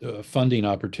funding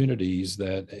opportunities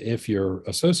that if you're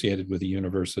associated with a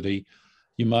university,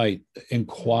 you might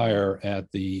inquire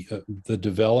at the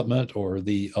development or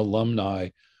the alumni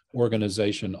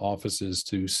organization offices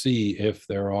to see if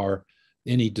there are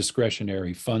any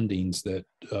discretionary fundings that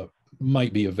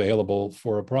might be available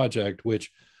for a project,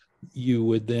 which you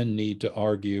would then need to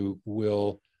argue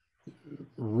will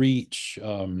reach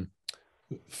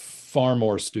far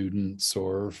more students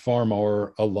or far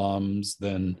more alums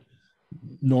than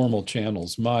normal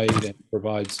channels might, and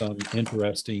provide some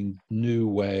interesting new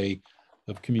way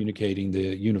of communicating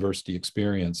the university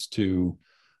experience to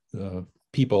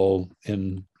people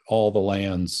in all the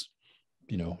lands,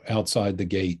 outside the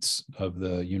gates of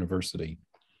the university.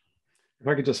 If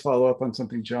I could just follow up on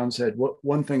something John said,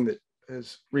 one thing that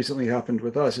has recently happened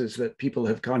with us is that people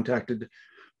have contacted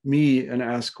me and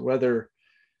asked whether,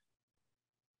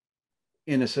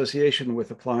 in association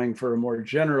with applying for a more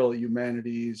general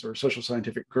humanities or social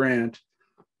scientific grant,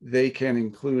 they can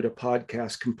include a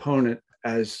podcast component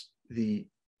as the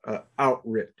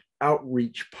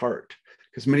outreach part.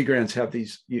 Because many grants have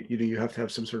these, you have to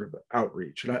have some sort of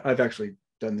outreach. And I've actually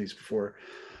done these before.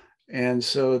 And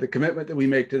so the commitment that we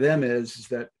make to them is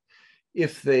that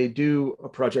if they do a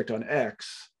project on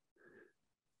X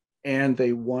and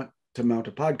they want to mount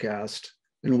a podcast,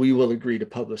 then we will agree to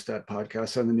publish that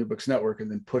podcast on the New Books Network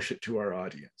and then push it to our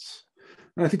audience.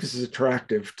 And I think this is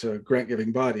attractive to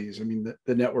grant-giving bodies. I mean,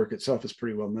 the network itself is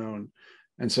pretty well known.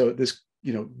 And so this,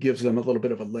 gives them a little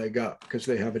bit of a leg up because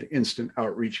they have an instant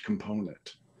outreach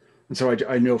component. And so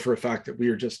I know for a fact that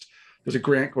there's a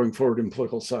grant going forward in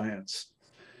political science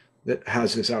that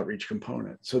has this outreach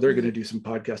component. So they're going to do some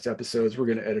podcast episodes. We're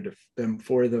going to edit them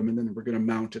for them, and then we're going to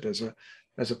mount it as a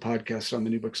podcast on the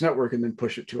New Books Network and then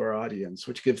push it to our audience,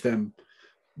 which gives them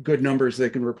good numbers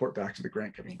they can report back to the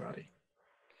grant giving body.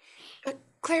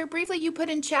 Claire, briefly, you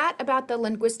put in chat about the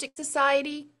Linguistic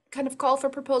Society kind of call for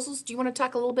proposals. Do you want to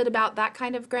talk a little bit about that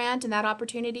kind of grant and that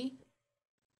opportunity?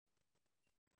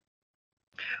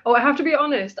 Oh, I have to be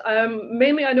honest.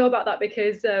 Mainly I know about that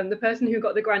because the person who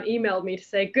got the grant emailed me to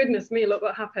say, goodness me, look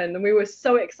what happened. And we were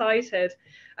so excited.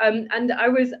 And I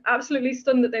was absolutely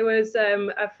stunned that there was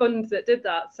a fund that did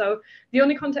that. So the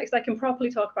only context I can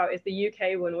properly talk about is the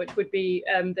UK one, which would be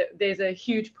that there's a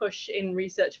huge push in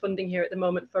research funding here at the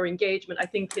moment for engagement. I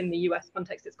think in the US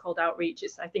context, it's called outreach.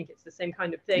 I think it's the same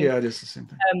kind of thing. Yeah, it is the same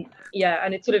thing. Yeah,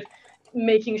 and it's sort of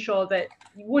making sure that,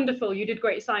 wonderful, you did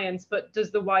great science, but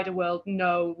does the wider world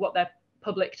know what their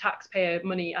public taxpayer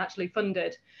money actually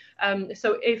funded?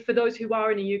 So if for those who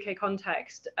are in a UK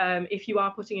context, if you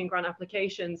are putting in grant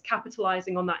applications,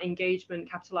 capitalizing on that engagement,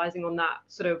 capitalizing on that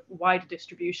sort of wider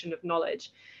distribution of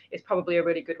knowledge is probably a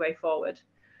really good way forward.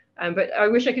 But I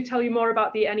wish I could tell you more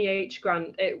about the NEH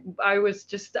grant.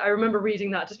 I remember reading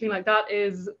that, just being like, that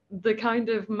is the kind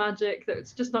of magic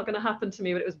that's just not going to happen to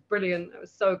me, but it was brilliant. It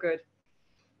was so good.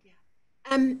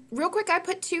 Real quick, I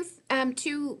put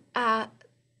two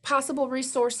possible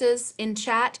resources in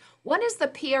chat. One is the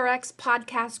PRX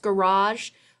Podcast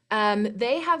Garage.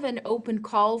 They have an open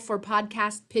call for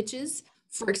podcast pitches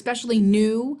for especially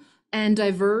new and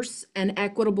diverse and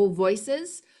equitable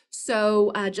voices.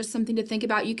 So just something to think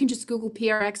about. You can just Google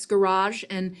PRX Garage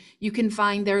and you can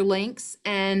find their links.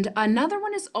 And another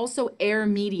one is also Air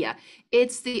Media.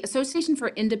 It's the Association for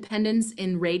Independence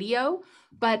in Radio,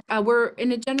 but we're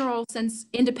in a general sense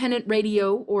independent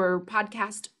radio or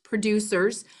podcast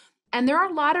producers. And there are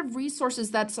a lot of resources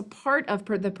that's a part of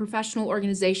the professional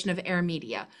organization of Air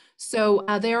Media. So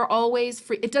they are always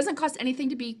free. It doesn't cost anything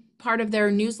to be part of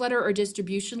their newsletter or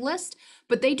distribution list,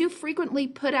 but they do frequently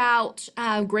put out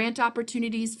grant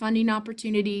opportunities, funding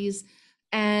opportunities,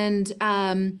 and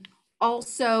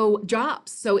also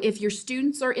jobs. So if your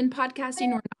students are in podcasting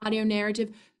or an audio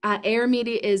narrative, Air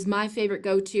Media is my favorite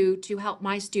go-to to help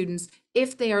my students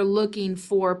if they are looking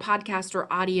for podcast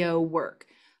or audio work.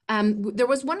 There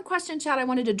was one question, Chad, I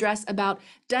wanted to address about,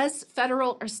 does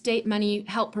federal or state money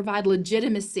help provide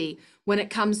legitimacy when it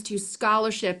comes to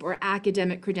scholarship or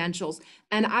academic credentials?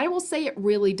 And I will say it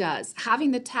really does.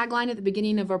 Having the tagline at the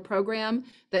beginning of our program,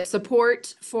 that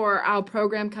support for our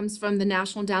program comes from the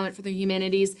National Endowment for the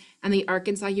Humanities and the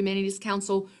Arkansas Humanities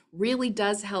Council, really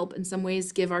does help in some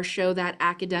ways give our show that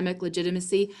academic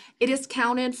legitimacy. It is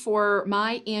counted for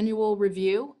my annual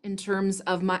review in terms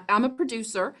of I'm a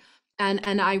producer,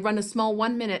 and I run a small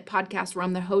 1-minute podcast where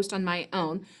I'm the host on my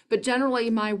own. But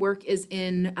generally, my work is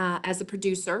in as a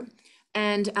producer.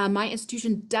 And my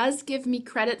institution does give me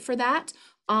credit for that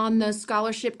on the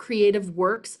scholarship creative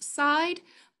works side.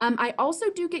 I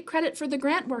also do get credit for the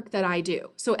grant work that I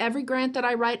do. So every grant that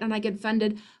I write and I get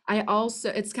funded,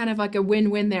 it's kind of like a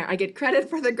win-win there. I get credit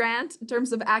for the grant in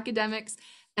terms of academics,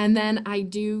 and then I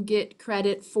do get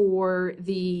credit for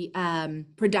the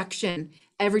production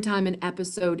every time an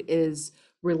episode is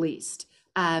released.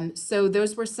 So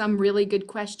those were some really good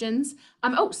questions.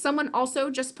 Someone also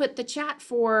just put the chat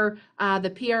for the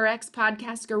PRX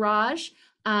Podcast Garage.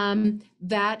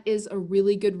 That is a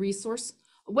really good resource.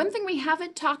 One thing we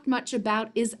haven't talked much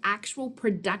about is actual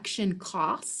production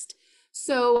cost.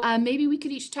 So maybe we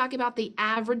could each talk about the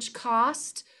average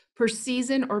cost per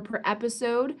season or per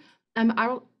episode.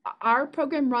 Our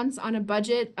program runs on a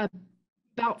budget of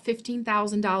about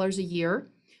 $15,000 a year.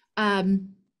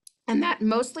 And that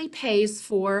mostly pays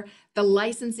for the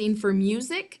licensing for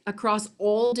music across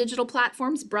all digital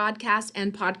platforms, broadcast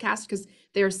and podcast, because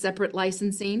they're separate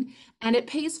licensing. And it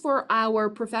pays for our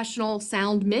professional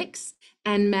sound mix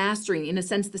and mastering, in a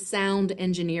sense, the sound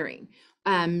engineering.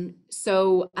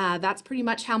 So that's pretty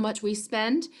much how much we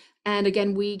spend. And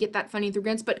again, we get that funding through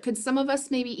grants, but could some of us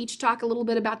maybe each talk a little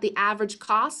bit about the average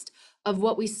cost of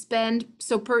what we spend?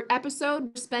 So per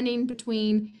episode, we're spending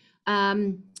between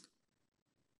 $800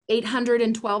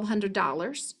 and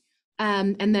 $1,200.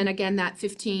 And then again, that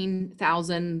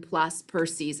 15,000 plus per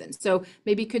season. So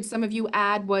maybe could some of you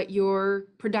add what your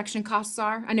production costs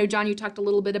are? I know, John, you talked a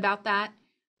little bit about that.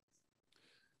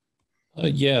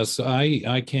 Yes,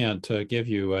 I can't give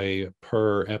you a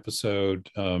per episode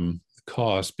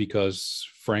cost because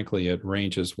frankly, it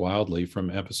ranges wildly from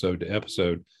episode to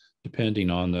episode, depending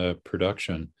on the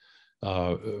production.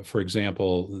 For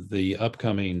example, the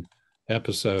upcoming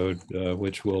episode,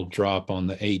 which will drop on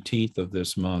the 18th of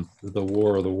this month, The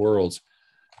War of the Worlds,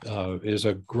 is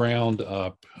a ground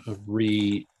up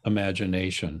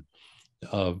reimagination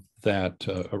of that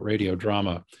radio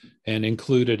drama. And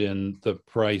included in the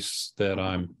price that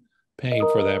I'm paying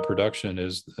for that production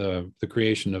is the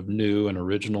creation of new and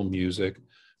original music,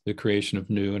 the creation of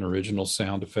new and original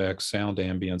sound effects, sound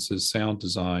ambiances, sound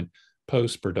design,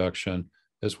 post-production,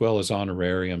 as well as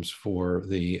honorariums for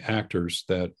the actors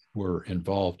that were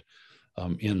involved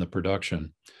in the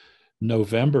production.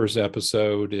 November's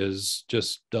episode is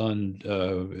just done,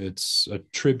 it's a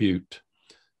tribute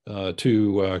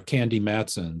to Candy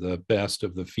Matson, the best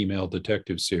of the female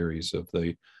detective series of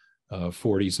the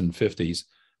 40s and 50s.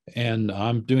 And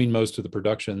I'm doing most of the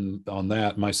production on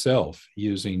that myself,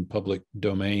 using public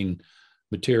domain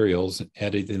materials,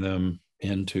 editing them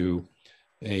into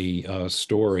a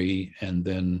story, and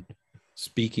then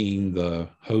speaking the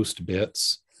host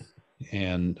bits,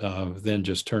 and then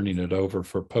just turning it over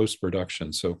for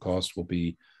post-production. So cost will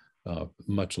be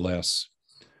much less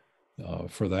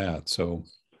for that. So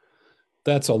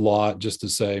that's a lot just to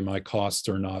say my costs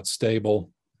are not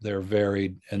stable. They're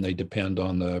varied, and they depend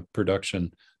on the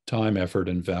production time, effort,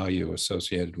 and value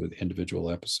associated with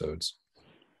individual episodes.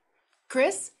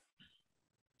 Chris?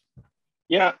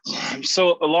 Yeah,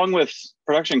 so along with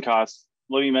production costs,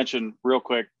 let me mention real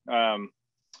quick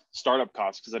startup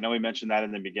costs, because I know we mentioned that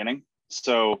in the beginning.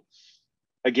 So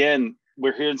again,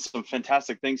 we're hearing some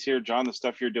fantastic things here. John, the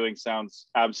stuff you're doing sounds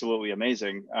absolutely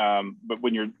amazing. But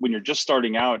when you're just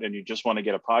starting out and you just want to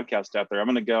get a podcast out there, I'm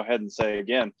going to go ahead and say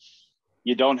again,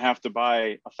 you don't have to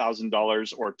buy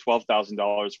 $1,000 or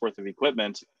 $12,000 worth of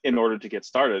equipment in order to get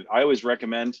started. I always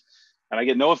recommend, and I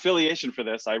get no affiliation for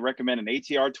this, I recommend an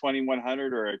ATR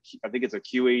 2100 or I think it's a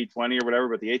QE20 or whatever,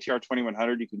 but the ATR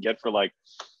 2100 you can get for like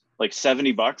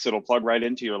 $70. It'll plug right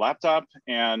into your laptop,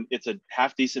 and it's a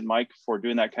half decent mic for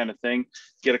doing that kind of thing.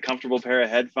 Get a comfortable pair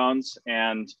of headphones,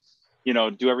 and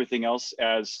do everything else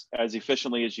as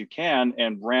efficiently as you can,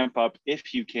 and ramp up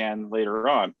if you can later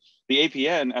on. The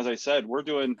APN, as I said, we're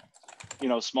doing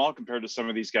small compared to some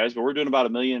of these guys, but we're doing about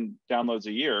 1 million downloads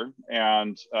a year,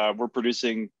 and we're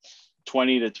producing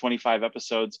 20 to 25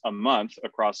 episodes a month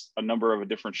across a number of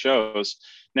different shows.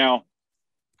 Now,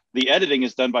 the editing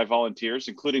is done by volunteers,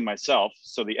 including myself.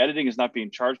 So the editing is not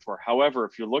being charged for. However,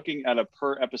 if you're looking at a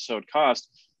per episode cost,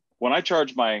 When I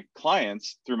charge my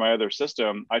clients through my other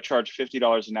system, I charge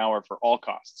 $50 an hour for all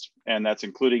costs. And that's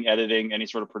including editing, any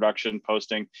sort of production,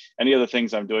 posting, any other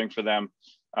things I'm doing for them.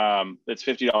 It's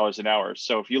 $50 an hour.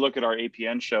 So if you look at our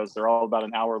APN shows, they're all about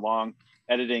an hour long.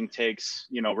 Editing takes,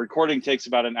 recording takes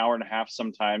about an hour and a half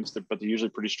sometimes, but they're usually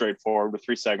pretty straightforward with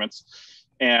 3 segments.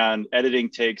 And editing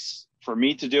takes, for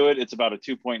me to do it, it's about a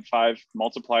 2.5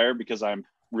 multiplier because I'm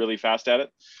really fast at it.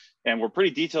 And we're pretty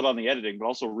detailed on the editing, but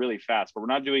also really fast. But we're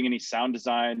not doing any sound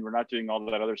design. We're not doing all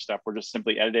that other stuff. We're just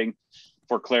simply editing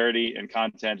for clarity and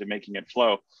content and making it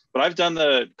flow. But I've done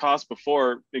the cost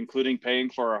before, including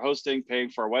paying for our hosting, paying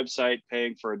for our website,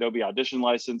 paying for Adobe Audition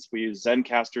license. We use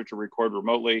Zencaster to record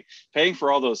remotely, paying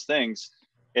for all those things.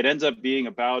 It ends up being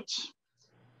about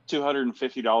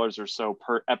 $250 or so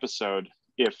per episode.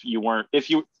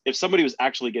 If somebody was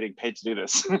actually getting paid to do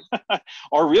this.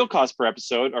 Our real costs per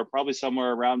episode are probably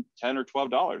somewhere around $10 or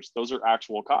 $12. Those are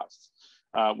actual costs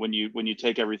when you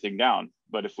take everything down.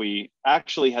 But if we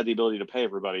actually had the ability to pay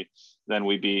everybody, then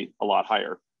we'd be a lot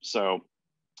higher. So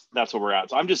that's where we're at.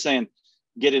 So I'm just saying,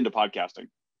 get into podcasting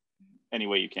any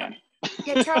way you can.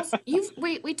 Yeah, Charles,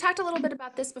 we talked a little bit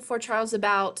about this before, Charles,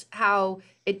 about how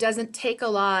it doesn't take a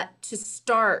lot to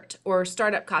start or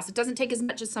startup costs. It doesn't take as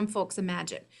much as some folks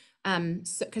imagine.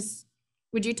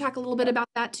 Would you talk a little bit about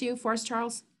that too for us,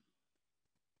 Charles?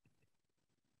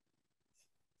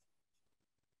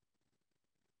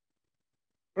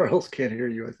 Charles can't hear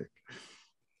you, I think.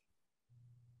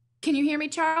 Can you hear me,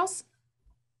 Charles?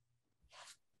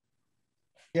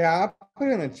 Yeah, I put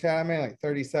it in the chat. I made like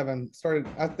 37.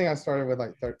 I think I started with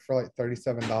for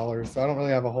 $37. So I don't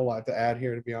really have a whole lot to add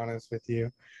here, to be honest with you.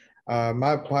 I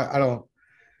don't.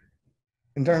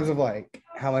 In terms of like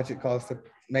how much it costs to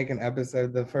make an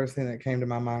episode, the first thing that came to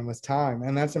my mind was time,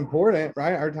 and that's important,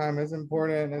 right? Our time is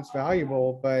important, it's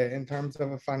valuable, but in terms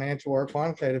of a financial or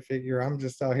quantitative figure, I'm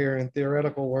just out here in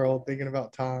theoretical world thinking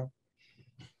about time.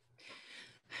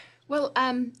 Well,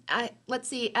 let's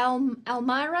see.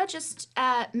 Elmira just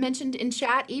mentioned in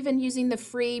chat, even using the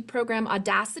free program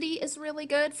Audacity is really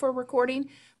good for recording.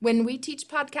 When we teach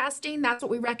podcasting, that's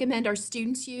what we recommend our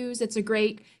students use. It's a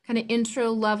great kind of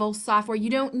intro level software. You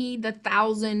don't need the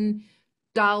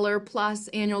 $1,000 plus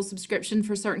annual subscription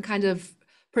for certain kind of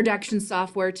production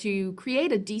software to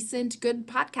create a decent, good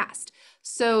podcast.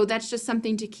 So that's just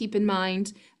something to keep in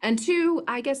mind. And 2,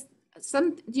 I guess,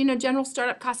 some, general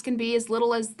startup costs can be as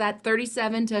little as that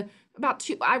 37 to about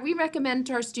 2. We recommend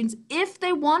to our students, if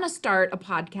they want to start a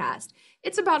podcast,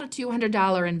 it's about a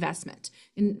 $200 investment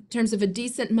in terms of a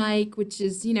decent mic, which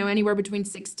is, anywhere between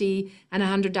 $60 and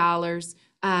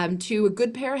 $100, to a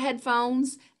good pair of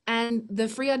headphones and the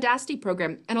free Audacity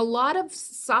program. And a lot of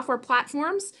software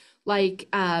platforms, like,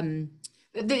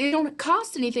 they don't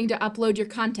cost anything to upload your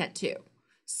content to.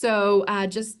 So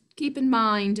just keep in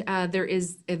mind, there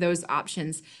is those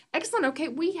options. Excellent. Okay,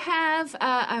 we have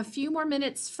a few more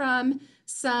minutes from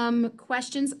some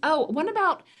questions. Oh,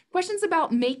 questions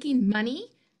about making money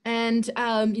and,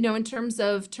 in terms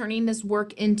of turning this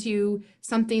work into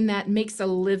something that makes a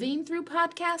living through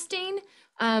podcasting.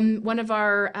 One of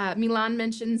our, Milan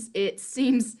mentions, it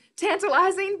seems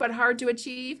tantalizing, but hard to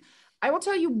achieve. I will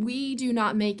tell you, we do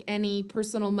not make any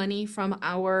personal money from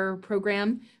our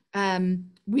program.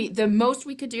 The most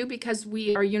we could do, because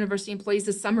we are university employees,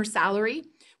 is summer salary,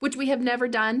 which we have never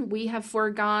done. We have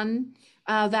foregone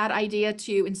that idea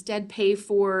to instead pay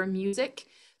for music.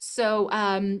 So,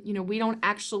 we don't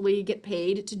actually get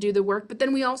paid to do the work, but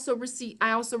then I also receive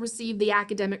the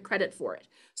academic credit for it.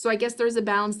 So I guess there's a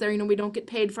balance there. We don't get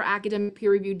paid for academic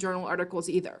peer-reviewed journal articles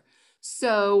either.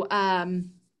 So,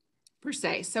 per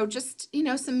se. So just,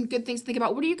 some good things to think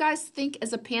about. What do you guys think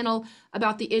as a panel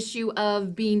about the issue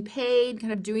of being paid,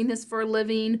 kind of doing this for a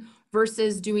living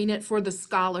versus doing it for the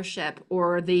scholarship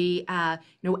or the,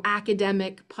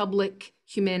 academic public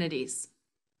humanities?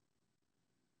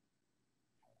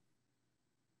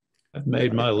 I've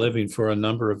made my living for a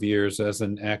number of years as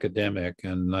an academic,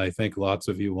 and I think lots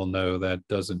of you will know that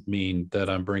doesn't mean that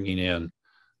I'm bringing in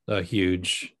a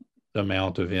huge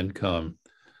amount of income.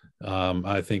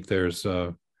 I think there's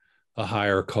a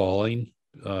higher calling,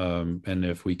 and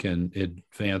if we can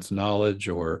advance knowledge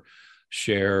or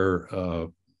share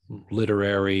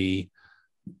literary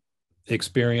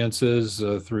experiences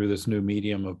through this new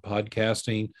medium of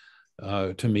podcasting,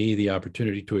 to me, the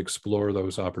opportunity to explore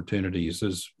those opportunities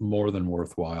is more than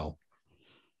worthwhile.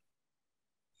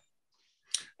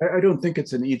 I don't think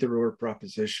it's an either or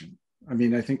proposition. I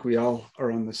mean, I think we all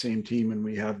are on the same team and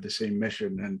we have the same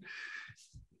mission. And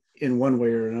in one way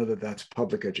or another, that's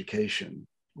public education.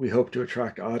 We hope to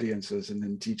attract audiences and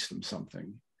then teach them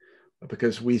something,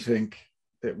 because we think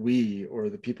that we or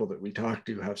the people that we talk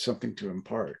to have something to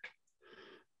impart.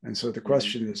 And so the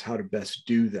question is how to best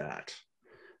do that.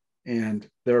 And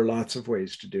there are lots of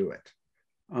ways to do it.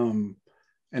 And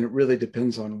it really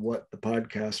depends on what the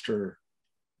podcaster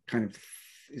kind of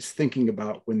is thinking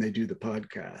about when they do the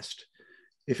podcast.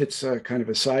 If it's a kind of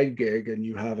a side gig and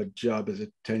you have a job as a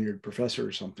tenured professor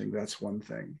or something, that's one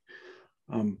thing.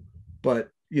 But,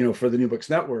 you know, for the New Books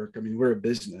Network, I mean, we're a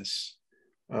business.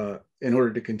 In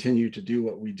order to continue to do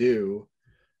what we do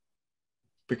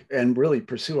and really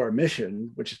pursue our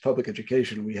mission, which is public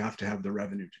education, we have to have the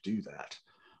revenue to do that.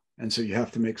 And so you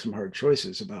have to make some hard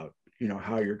choices about, you know,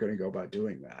 how you're going to go about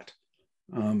doing that.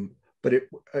 But it,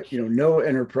 you know, no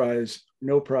enterprise,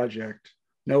 no project,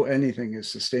 no anything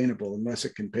is sustainable unless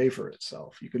it can pay for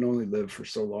itself. You can only live for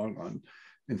so long on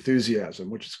enthusiasm,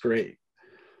 which is great.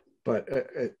 But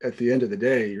at the end of the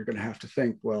day, you're going to have to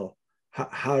think, well,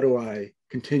 how do I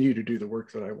continue to do the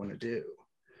work that I want to do?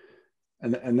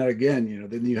 And then again, you know,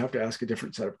 then you have to ask a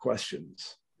different set of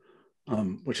questions,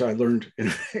 which I learned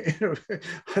in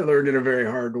a very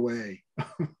hard way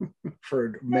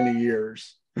for many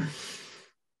years.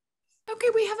 Okay,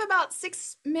 we have about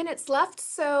 6 minutes left.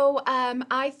 So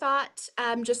I thought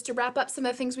just to wrap up some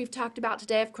of the things we've talked about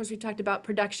today, of course, we've talked about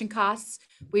production costs.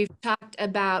 We've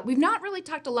not really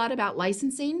talked a lot about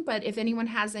licensing, but if anyone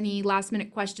has any last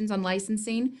minute questions on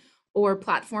licensing or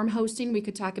platform hosting, we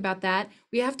could talk about that.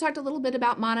 We have talked a little bit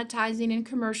about monetizing and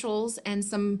commercials and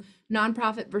some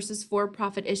nonprofit versus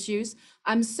for-profit issues.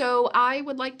 So I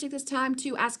would like to take this time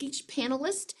to ask each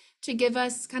panelist to give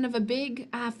us kind of a big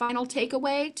final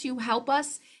takeaway to help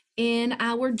us in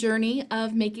our journey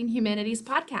of making humanities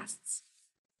podcasts.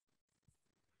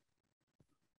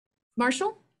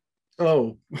 Marshall?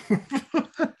 Oh,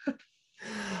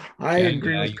 I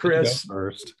agree with Chris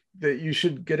that you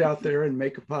should get out there and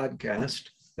make a podcast.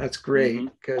 That's great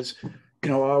because, you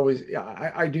know,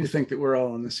 I do think that we're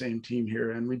all on the same team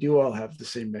here and we do all have the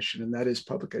same mission, and that is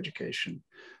public education.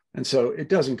 And so it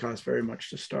doesn't cost very much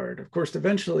to start. Of course,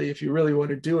 eventually, if you really want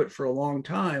to do it for a long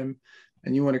time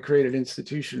and you want to create an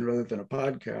institution rather than a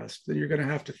podcast, then you're going to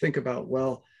have to think about,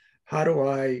 well, how do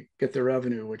I get the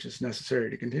revenue which is necessary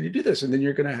to continue to do this? And then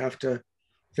you're going to have to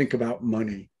think about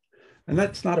money. And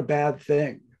that's not a bad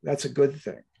thing. That's a good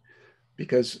thing,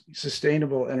 because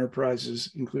sustainable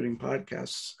enterprises, including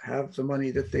podcasts, have the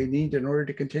money that they need in order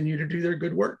to continue to do their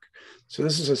good work. So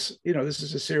this is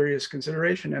a serious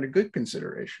consideration and a good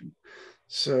consideration.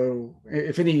 So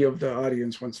if any of the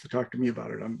audience wants to talk to me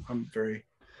about it, I'm very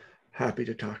happy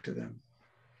to talk to them.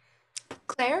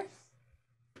 Claire?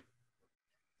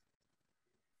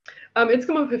 It's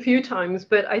come up a few times,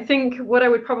 but I think what I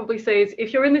would probably say is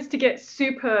if you're in this to get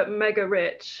super mega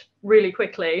rich really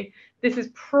quickly, this is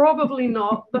probably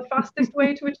not the fastest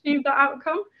way to achieve that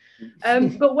outcome.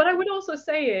 But what I would also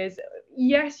say is,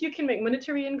 yes, you can make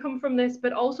monetary income from this,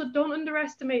 but also don't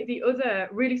underestimate the other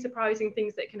really surprising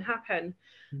things that can happen.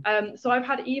 So I've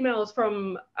had emails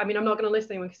from, I mean, I'm not going to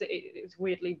list anyone because it's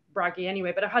weirdly braggy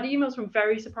anyway, but I've had emails from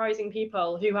very surprising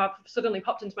people who have suddenly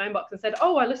popped into my inbox and said,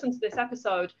 oh, I listened to this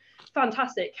episode.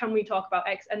 Fantastic. Can we talk about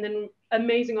X? And then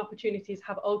amazing opportunities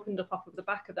have opened up off of the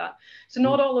back of that. So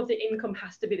not all of the income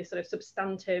has to be this sort of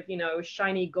substantive, you know,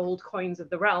 shiny gold coins of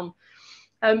the realm.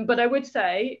 But I would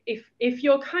say if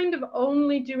you're kind of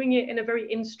only doing it in a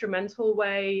very instrumental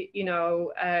way, you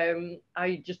know,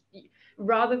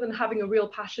 rather than having a real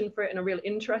passion for it and a real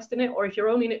interest in it, or if you're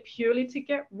only in it purely to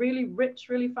get really rich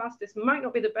really fast, this might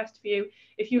not be the best for you.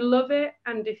 If you love it,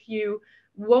 and if you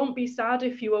won't be sad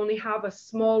if you only have a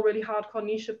small, really hardcore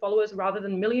niche of followers rather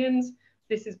than millions,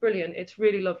 this is brilliant. It's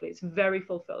really lovely. It's very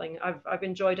fulfilling. I've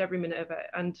enjoyed every minute of it,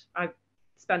 and I've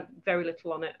spent very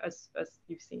little on it, as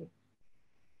you've seen.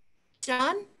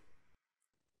 John?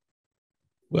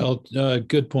 Well,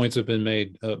 good points have been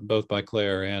made both by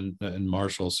Claire and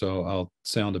Marshall, so I'll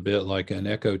sound a bit like an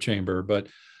echo chamber, but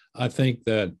I think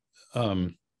that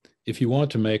if you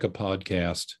want to make a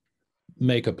podcast,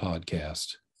 make a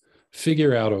podcast.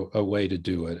 Figure out a way to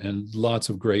do it, and lots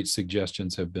of great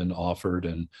suggestions have been offered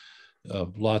and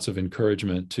lots of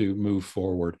encouragement to move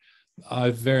forward.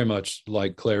 I very much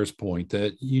like Claire's point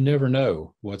that you never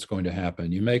know what's going to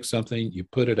happen. You make something, you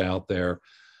put it out there,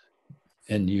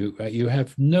 and you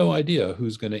have no idea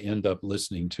who's going to end up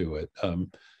listening to it.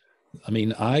 I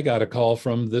mean, I got a call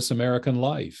from This American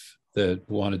Life that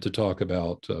wanted to talk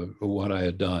about what I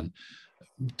had done,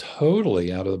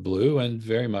 totally out of the blue and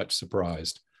very much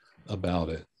surprised about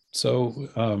it.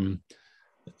 So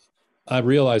I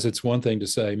realize it's one thing to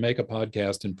say, make a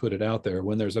podcast and put it out there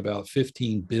when there's about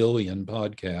 15 billion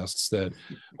podcasts that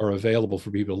are available for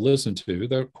people to listen to.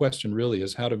 The question really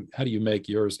is how do you make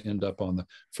yours end up on the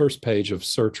first page of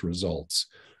search results?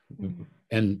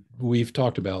 And we've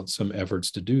talked about some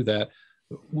efforts to do that.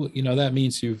 Well, that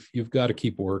means you've got to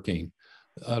keep working.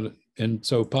 And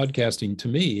so podcasting, to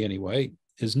me anyway,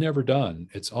 is never done.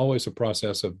 It's always a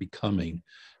process of becoming.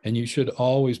 And you should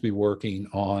always be working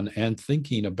on and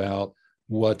thinking about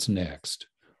what's next.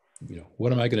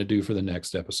 What am I going to do for the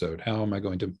next episode? How am I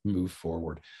going to move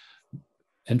forward?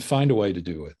 And find a way to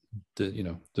do it,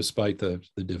 despite the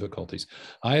difficulties.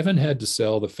 I haven't had to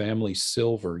sell the family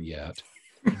silver yet.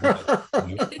 I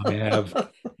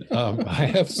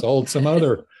have sold some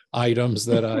other items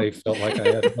that I felt like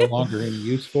I had no longer any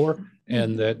use for,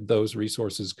 and that those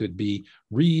resources could be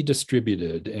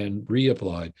redistributed and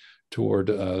reapplied toward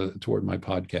my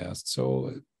podcast.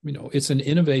 So, it's an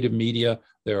innovative media.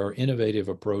 There are innovative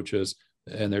approaches,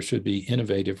 and there should be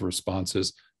innovative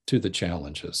responses to the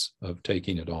challenges of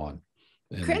taking it on.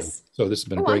 And, Chris? so this has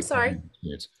been a great. I'm sorry.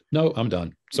 Experience. No, I'm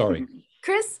done. Sorry.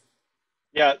 Chris?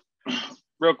 Yeah.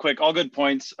 Real quick, all good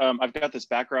points. I've got this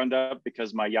background up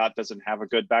because my yacht doesn't have a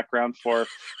good background for,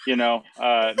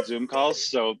 Zoom calls.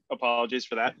 So apologies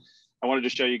for that. I wanted to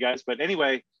show you guys, but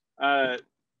anyway,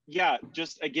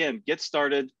 just again, get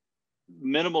started.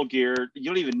 Minimal gear. You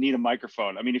don't even need a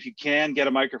microphone. I mean, if you can get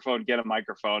a microphone,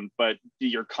 but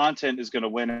your content is going to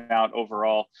win out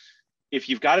overall. If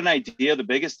you've got an idea, the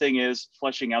biggest thing is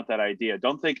fleshing out that idea.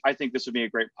 I think this would be a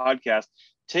great podcast.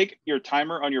 Take your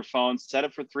timer on your phone, set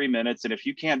it for 3 minutes. And if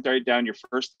you can't write down your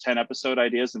first 10 episode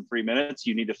ideas in 3 minutes,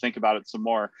 you need to think about it some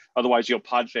more. Otherwise, you'll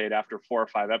pod fade after 4 or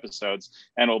 5 episodes,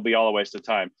 and it'll be all a waste of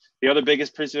time. The other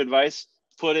biggest piece of advice,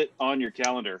 put it on your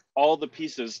calendar, all the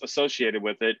pieces associated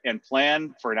with it, and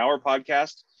plan for an hour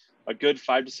podcast, a good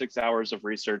 5 to 6 hours of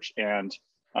research, and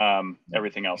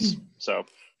everything else. So.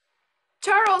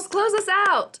 Charles, close us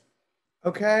out.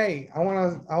 Okay,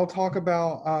 I'll talk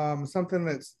about something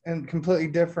that's completely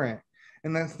different,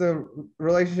 and that's the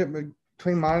relationship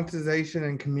between monetization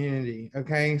and community.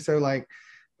 Okay, so like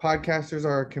podcasters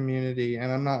are a community,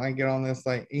 and I'm not gonna get on this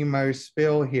like emo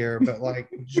spill here, but like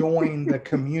join the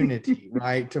community,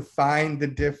 right? To find the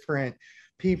different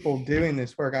people doing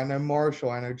this work. I know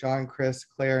Marshall, I know John, Chris,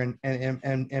 Claire,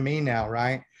 and me now,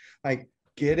 right? Like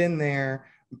get in there.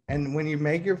 And when you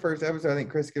make your first episode, I think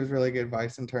Chris gives really good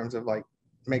advice in terms of like,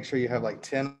 make sure you have like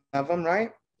 10 of them,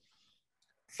 right?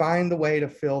 Find the way to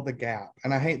fill the gap.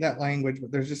 And I hate that language, but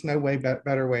there's just no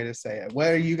better way to say it. What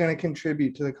are you going to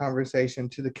contribute to the conversation,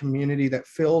 to the community that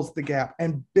fills the gap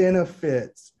and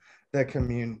benefits the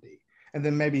community? And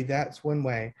then maybe that's one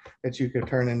way that you could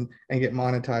turn and get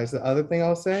monetized. The other thing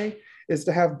I'll say is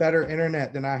to have better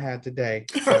internet than I had today.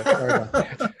 So sorry about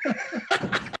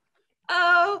that.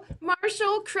 Oh,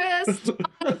 Marshall, Chris,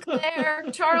 John, Claire,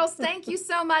 Charles, thank you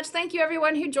so much. Thank you,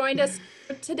 everyone who joined us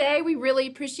today. We really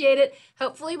appreciate it.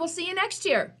 Hopefully, we'll see you next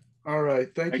year. All right.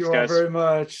 Thank Thanks, you all guys. very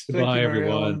much. Thank Goodbye, you, Mary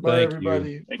everyone. Ellen. Bye, Thank you.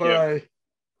 everybody. Thank Bye.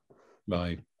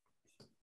 Bye.